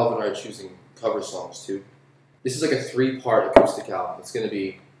now, Olive and I are choosing cover songs, too. This is like a 3-part acoustic album. It's going to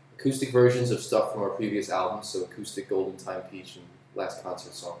be acoustic versions of stuff from our previous albums, so acoustic Golden Time Peach and Last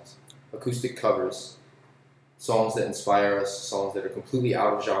Concert songs. Acoustic covers, songs that inspire us, songs that are completely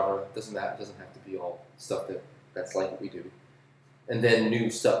out of genre. Doesn't have to be all stuff that's like what we do. And then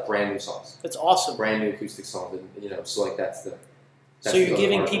new stuff, brand new songs. That's awesome. Brand new acoustic songs, and so like that's the... So you're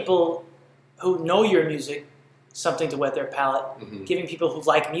giving people who know your music something to whet their palate. Mm-hmm. Giving people who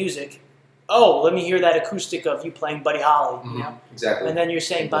like music, let me hear that acoustic of you playing Buddy Holly. Mm-hmm. You know? Exactly. And then you're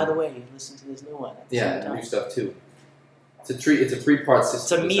saying, by the way, listen to this new one. Yeah, new stuff too. It's a 3-part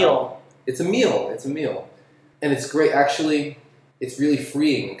system. It's a meal. And it's great. Actually, it's really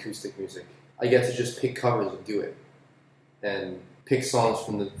freeing acoustic music. I get to just pick covers and do it. And pick songs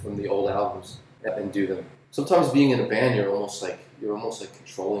from the old albums and do them. Sometimes being in a band, you're almost like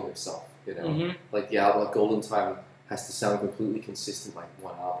controlling yourself, Mm-hmm. Like the album, like Golden Time, has to sound completely consistent like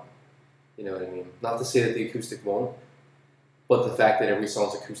one album. You know what I mean? Not to say that the acoustic won't, But the fact that every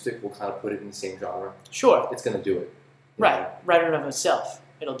song's acoustic will kind of put it in the same genre. Sure. It's going to do it. Right. Right in and of itself,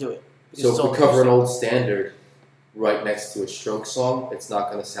 it'll do it. So if we cover an old standard right next to a Strokes song, it's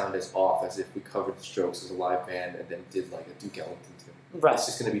not going to sound as off as if we covered the Strokes as a live band and then did like a Duke Ellington tune. Right. It's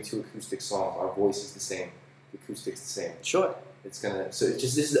just going to be two acoustic songs. Our voice is the same. The acoustic's the same. Sure. It's gonna. So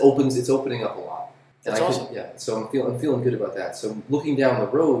it's opening up a lot. And That's awesome. So I'm feeling good about that. So looking down the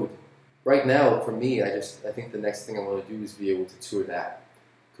road, right now for me, I think the next thing I want to do is be able to tour that,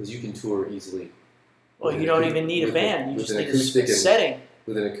 because you can tour easily. Well, you don't even need a band. You just need a setting.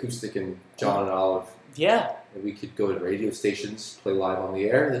 With an acoustic and John and Olive. Yeah. And we could go to radio stations, play live on the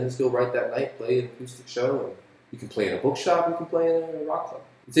air, then just go right that night, play an acoustic show. And you can play in a bookshop, you can play in a rock club.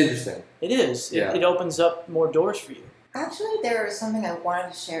 It's interesting. It is. Yeah. It opens up more doors for you. Actually, there was something I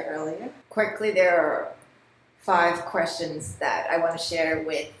wanted to share earlier. Quickly, there are 5 questions that I want to share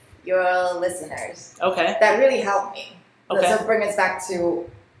with your listeners. Okay. That really helped me. Okay. So bring us back to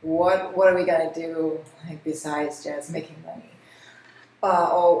what are we going to do besides just making money?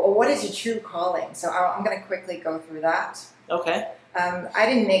 Or what is your true calling? So I'm going to quickly go through that. Okay. I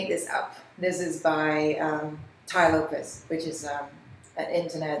didn't make this up. This is by Ty Lopez, which is an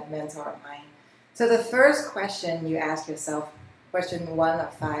internet mentor of mine. So the first question you ask yourself, question 1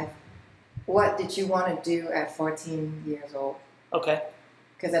 of 5, what did you want to do at 14 years old? Okay.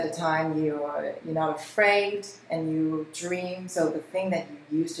 Because at the time you're not afraid and you dream. So the thing that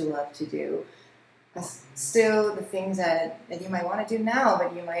you used to love to do is still the things that you might want to do now,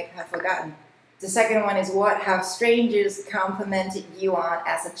 but you might have forgotten. The second one is, what have strangers complimented you on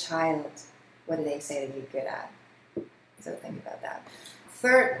as a child? What did they say that you're good at? So think about that.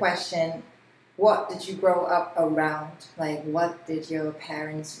 Third question, what did you grow up around? Like, what did your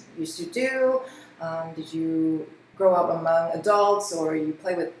parents used to do? Did you grow up among adults, or you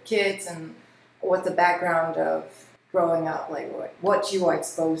play with kids? And what's the background of growing up? Like, what you were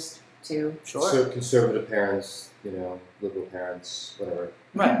exposed to? Sure. Conservative parents, liberal parents, whatever.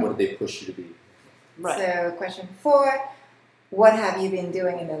 Right. What did they push you to be? Right. So question 4, what have you been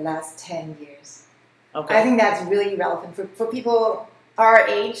doing in the last 10 years? Okay. I think that's really relevant for people our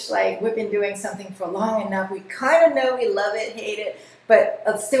age. Like, we've been doing something for long enough. We kind of know we love it, hate it, but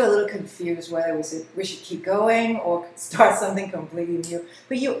still a little confused whether we should keep going or start something completely new.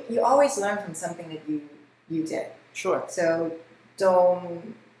 But you always learn from something that you did. Sure. So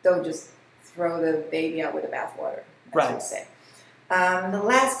don't just throw the baby out with the bathwater, as Right. you say. The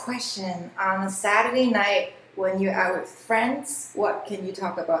last question, on a Saturday night when you're out with friends, what can you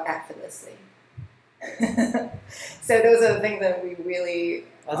talk about effortlessly? So those are the things that we really...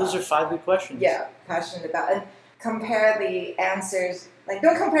 Those are 5 good questions. Yeah, passionate about. And compare the answers. Like,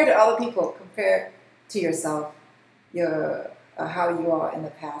 don't compare to other people. Compare to yourself, how you are in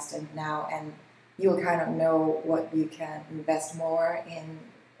the past and now, and you'll kind of know what you can invest more in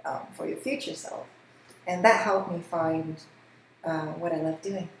for your future self. And that helped me find what I love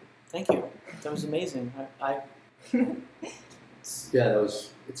doing. Thank you. That was amazing. It's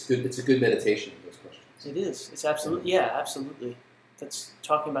good. It's a good meditation. Those questions. It is. It's absolutely. Yeah, absolutely. That's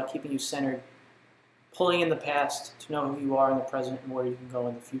talking about keeping you centered, pulling in the past to know who you are in the present and where you can go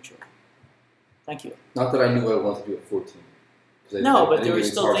in the future. Thank you. Not that I knew what I wanted to do at 14. But there were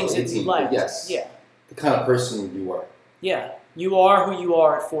still things that you liked. Yes. Yeah. The kind of person you are. Yeah. You are who you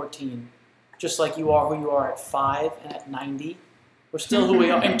are at 14, just like you are who you are at 5 and at 90. We're still who we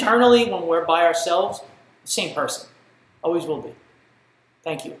are. Internally, when we're by ourselves, same person. Always will be.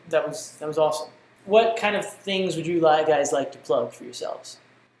 Thank you. That was awesome. What kind of things would you guys like to plug for yourselves?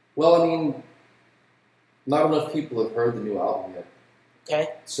 Well, I mean, not enough people have heard the new album yet.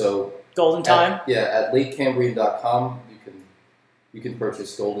 Okay. So Golden Time? At latecambrian.com, you can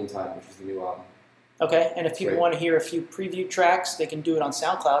purchase Golden Time, which is the new album. Okay, and if people want to hear a few preview tracks, they can do it on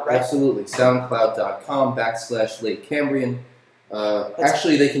SoundCloud, right? Absolutely. SoundCloud.com/LateCambrian.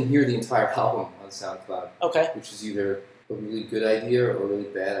 Actually, they can hear the entire album on SoundCloud. Okay. Which is either a really good idea or a really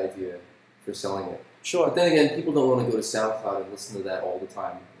bad idea for selling it. Sure. But then again, people don't want to go to SoundCloud and listen to that all the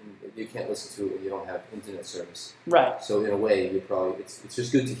time. You can't listen to it when you don't have internet service. Right. So in a way, it's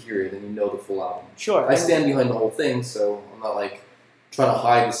just good to hear it and you know the full album. Sure. I stand behind the whole thing, so I'm not like trying to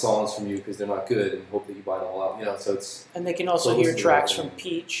hide the songs from you because they're not good and hope that you buy the whole album. So it's. And they can also hear tracks from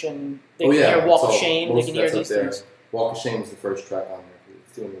Peach, and they can hear Walk of Shame. They can hear these things. Walk of Shame is the first track on there.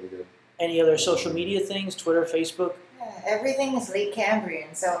 It's doing really good. Any other social media things? Twitter, Facebook? Yeah, everything is Late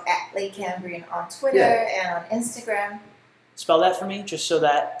Cambrian. So at Late Cambrian on Twitter and on Instagram. Spell that for me, just so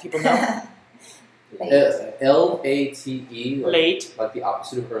that people know. Late. Late. Like the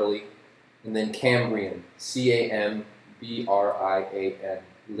opposite of early. And then Cambrian. CAMBRIAN.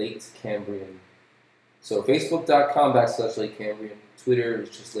 Late Cambrian. So Facebook.com/Lake Cambrian. Twitter is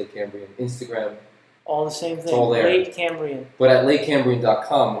just Lake Cambrian. Instagram. All the same thing. It's all there. Lake Cambrian. But at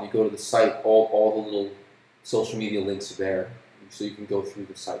LakeCambrian.com, when you go to the site, all the little social media links are there. So you can go through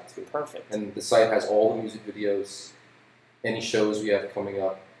the site too. Perfect. And the site has all the music videos, any shows we have coming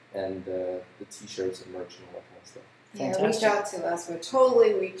up, and the t-shirts and merch and all that kind of stuff. Yeah, reach out to us. We're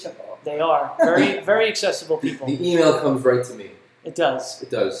totally reachable. They are. Very, very accessible people. The email comes right to me. It does.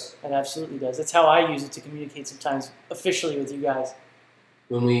 It does. It absolutely does. That's how I use it to communicate sometimes officially with you guys.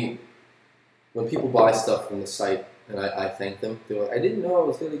 When people buy stuff from the site and I thank them, they're like, I didn't know I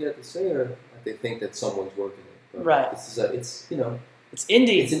was going to get to say it, or they think that someone's working it. But right. It's It's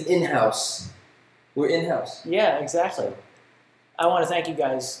indie. It's an in-house. We're in-house. Yeah, exactly. So. I want to thank you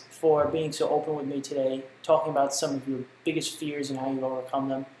guys for being so open with me today, talking about some of your biggest fears and how you've overcome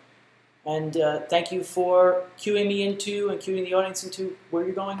them. And thank you for cueing me into and cueing the audience into where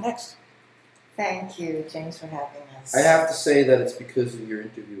you're going next. Thank you, James, for having us. I have to say that it's because of your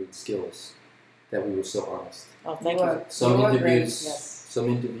interviewing skills that we were so honest. Oh, thank you. Some Yes.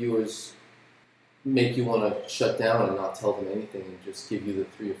 interviewers make you want to shut down and not tell them anything and just give you the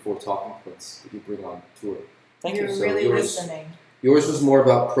 3 or 4 talking points that you bring on tour. Thank you. You're So really listening. Yours was more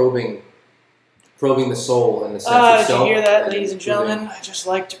about probing the soul and the sense of Did self. you hear that, ladies and gentlemen? I just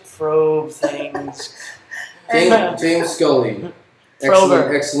like to probe things. James Scully.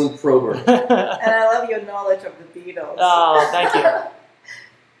 Prober. Excellent prober. And I love your knowledge of the Beatles. Oh, thank you.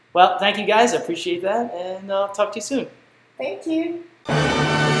 Well, thank you guys. I appreciate that, and I'll talk to you soon. Thank you.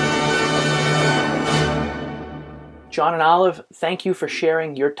 John and Olive, thank you for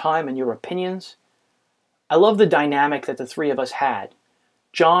sharing your time and your opinions. I love the dynamic that the three of us had.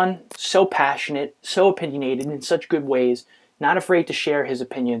 John, so passionate, so opinionated in such good ways, not afraid to share his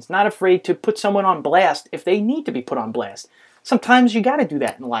opinions, not afraid to put someone on blast if they need to be put on blast. Sometimes you got to do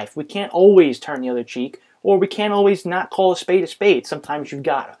that in life. We can't always turn the other cheek, or we can't always not call a spade a spade. Sometimes you've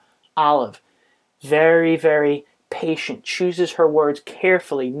got to. Olive, very, very patient, chooses her words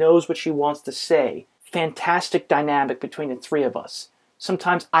carefully, knows what she wants to say. Fantastic dynamic between the three of us.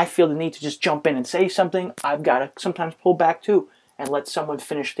 Sometimes I feel the need to just jump in and say something. I've got to sometimes pull back too and let someone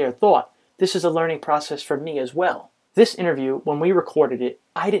finish their thought. This is a learning process for me as well. This interview, when we recorded it,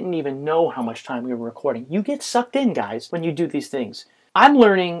 I didn't even know how much time we were recording. You get sucked in, guys, when you do these things. I'm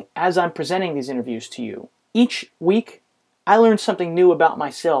learning as I'm presenting these interviews to you. Each week, I learn something new about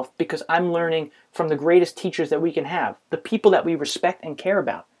myself because I'm learning from the greatest teachers that we can have, the people that we respect and care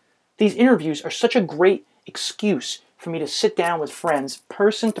about. These interviews are such a great excuse for me to sit down with friends,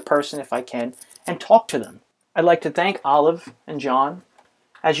 person to person if I can, and talk to them. I'd like to thank Olive and John.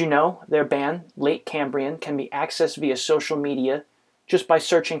 As you know, their band, Lake Cambrian, can be accessed via social media just by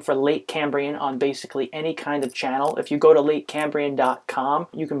searching for Lake Cambrian on basically any kind of channel. If you go to lakecambrian.com,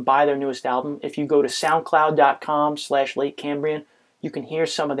 you can buy their newest album. If you go to soundcloud.com/Lake Cambrian, you can hear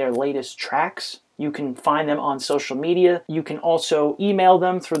some of their latest tracks. You can find them on social media. You can also email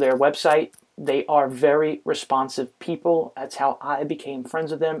them through their website. They are very responsive people. That's how I became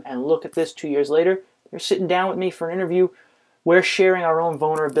friends with them. And look at this, 2 years later, they're sitting down with me for an interview. We're sharing our own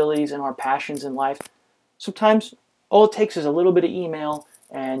vulnerabilities and our passions in life. Sometimes all it takes is a little bit of email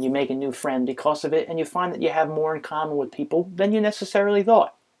and you make a new friend because of it, and you find that you have more in common with people than you necessarily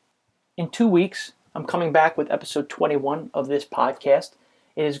thought. In 2 weeks, I'm coming back with episode 21 of this podcast.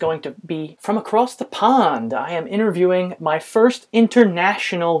 It is going to be from across the pond. I am interviewing my first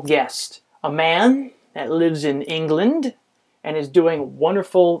international guest, a man that lives in England and is doing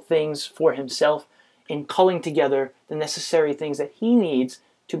wonderful things for himself in culling together the necessary things that he needs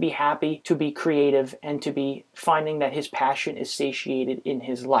to be happy, to be creative, and to be finding that his passion is satiated in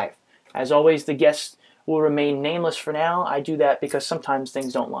his life. As always, the guests will remain nameless for now. I do that because sometimes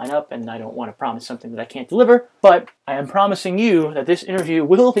things don't line up and I don't want to promise something that I can't deliver, but I am promising you that this interview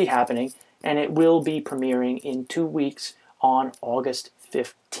will be happening and it will be premiering in 2 weeks on August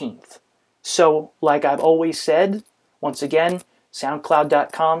 15th. So, like I've always said, once again,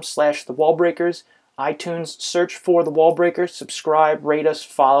 soundcloud.com/The Wallbreakers, iTunes, search for The Wallbreakers, subscribe, rate us,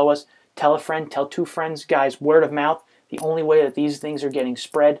 follow us, tell a friend, tell 2 friends. Guys, word of mouth, the only way that these things are getting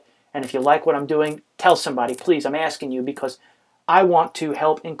spread. And if you like what I'm doing, tell somebody, please. I'm asking you because I want to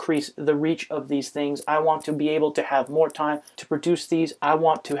help increase the reach of these things. I want to be able to have more time to produce these. I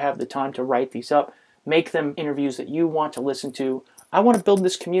want to have the time to write these up, make them interviews that you want to listen to. I want to build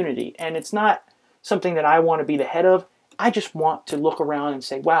this community, and it's not something that I want to be the head of. I just want to look around and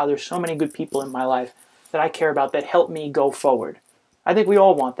say, wow, there's so many good people in my life that I care about that help me go forward. I think we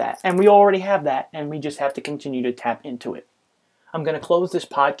all want that, and we already have that, and we just have to continue to tap into it. I'm going to close this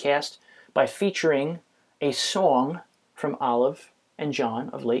podcast by featuring a song from Olive and John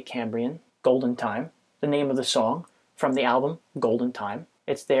of Lake Cambrian, Golden Time. the name of the song from the album Golden Time.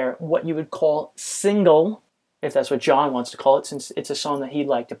 It's their what you would call single, if that's what John wants to call it, since it's a song that he'd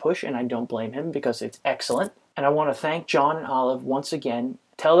like to push, and I don't blame him because it's excellent. And I want to thank John and Olive once again.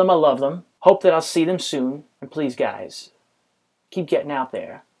 Tell them I love them. Hope that I'll see them soon. And please, guys, keep getting out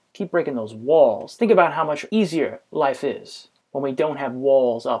there. Keep breaking those walls. Think about how much easier life is when we don't have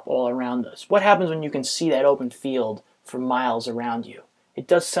walls up all around us. What happens when you can see that open field for miles around you? It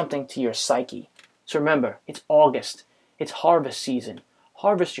does something to your psyche. So remember, it's August. It's harvest season.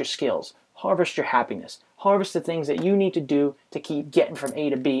 Harvest your skills. Harvest your happiness. Harvest the things that you need to do to keep getting from A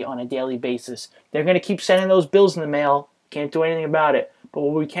to B on a daily basis. They're going to keep sending those bills in the mail. Can't do anything about it. But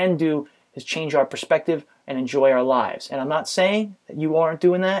what we can do is change our perspective and enjoy our lives. And I'm not saying that you aren't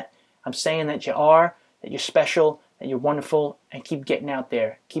doing that. I'm saying that you are, that you're special, that you're wonderful, and keep getting out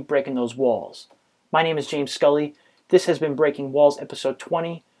there. Keep breaking those walls. My name is James Scully. This has been Breaking Walls, episode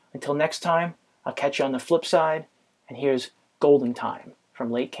 20. Until next time, I'll catch you on the flip side. And here's Golden Time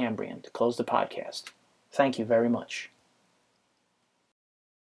from Late Cambrian to close the podcast. Thank you very much.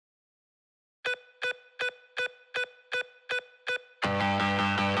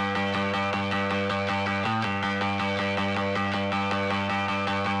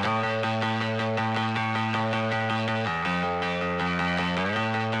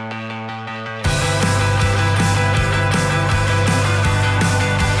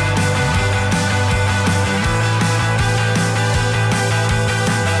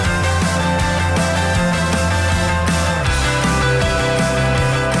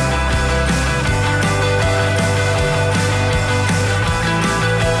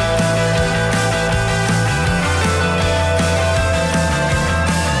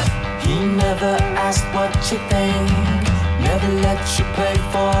 What you think, never let you pay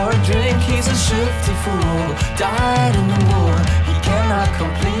for a drink. He's a shifty fool, died in the war, he cannot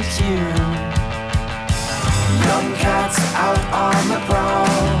complete you. Young cats out on the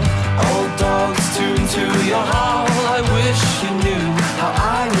prowl, old dogs tuned to your howl. I wish you knew how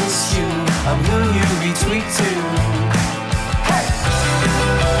I miss you, I'm who you retweet to.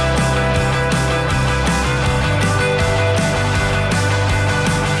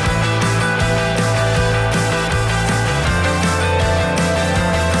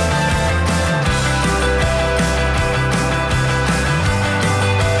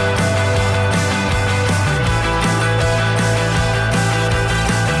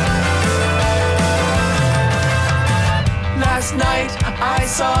 Last night I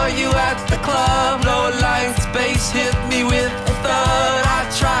saw you at the club, low lights, bass hit me with a thud. I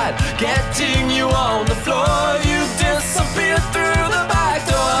tried getting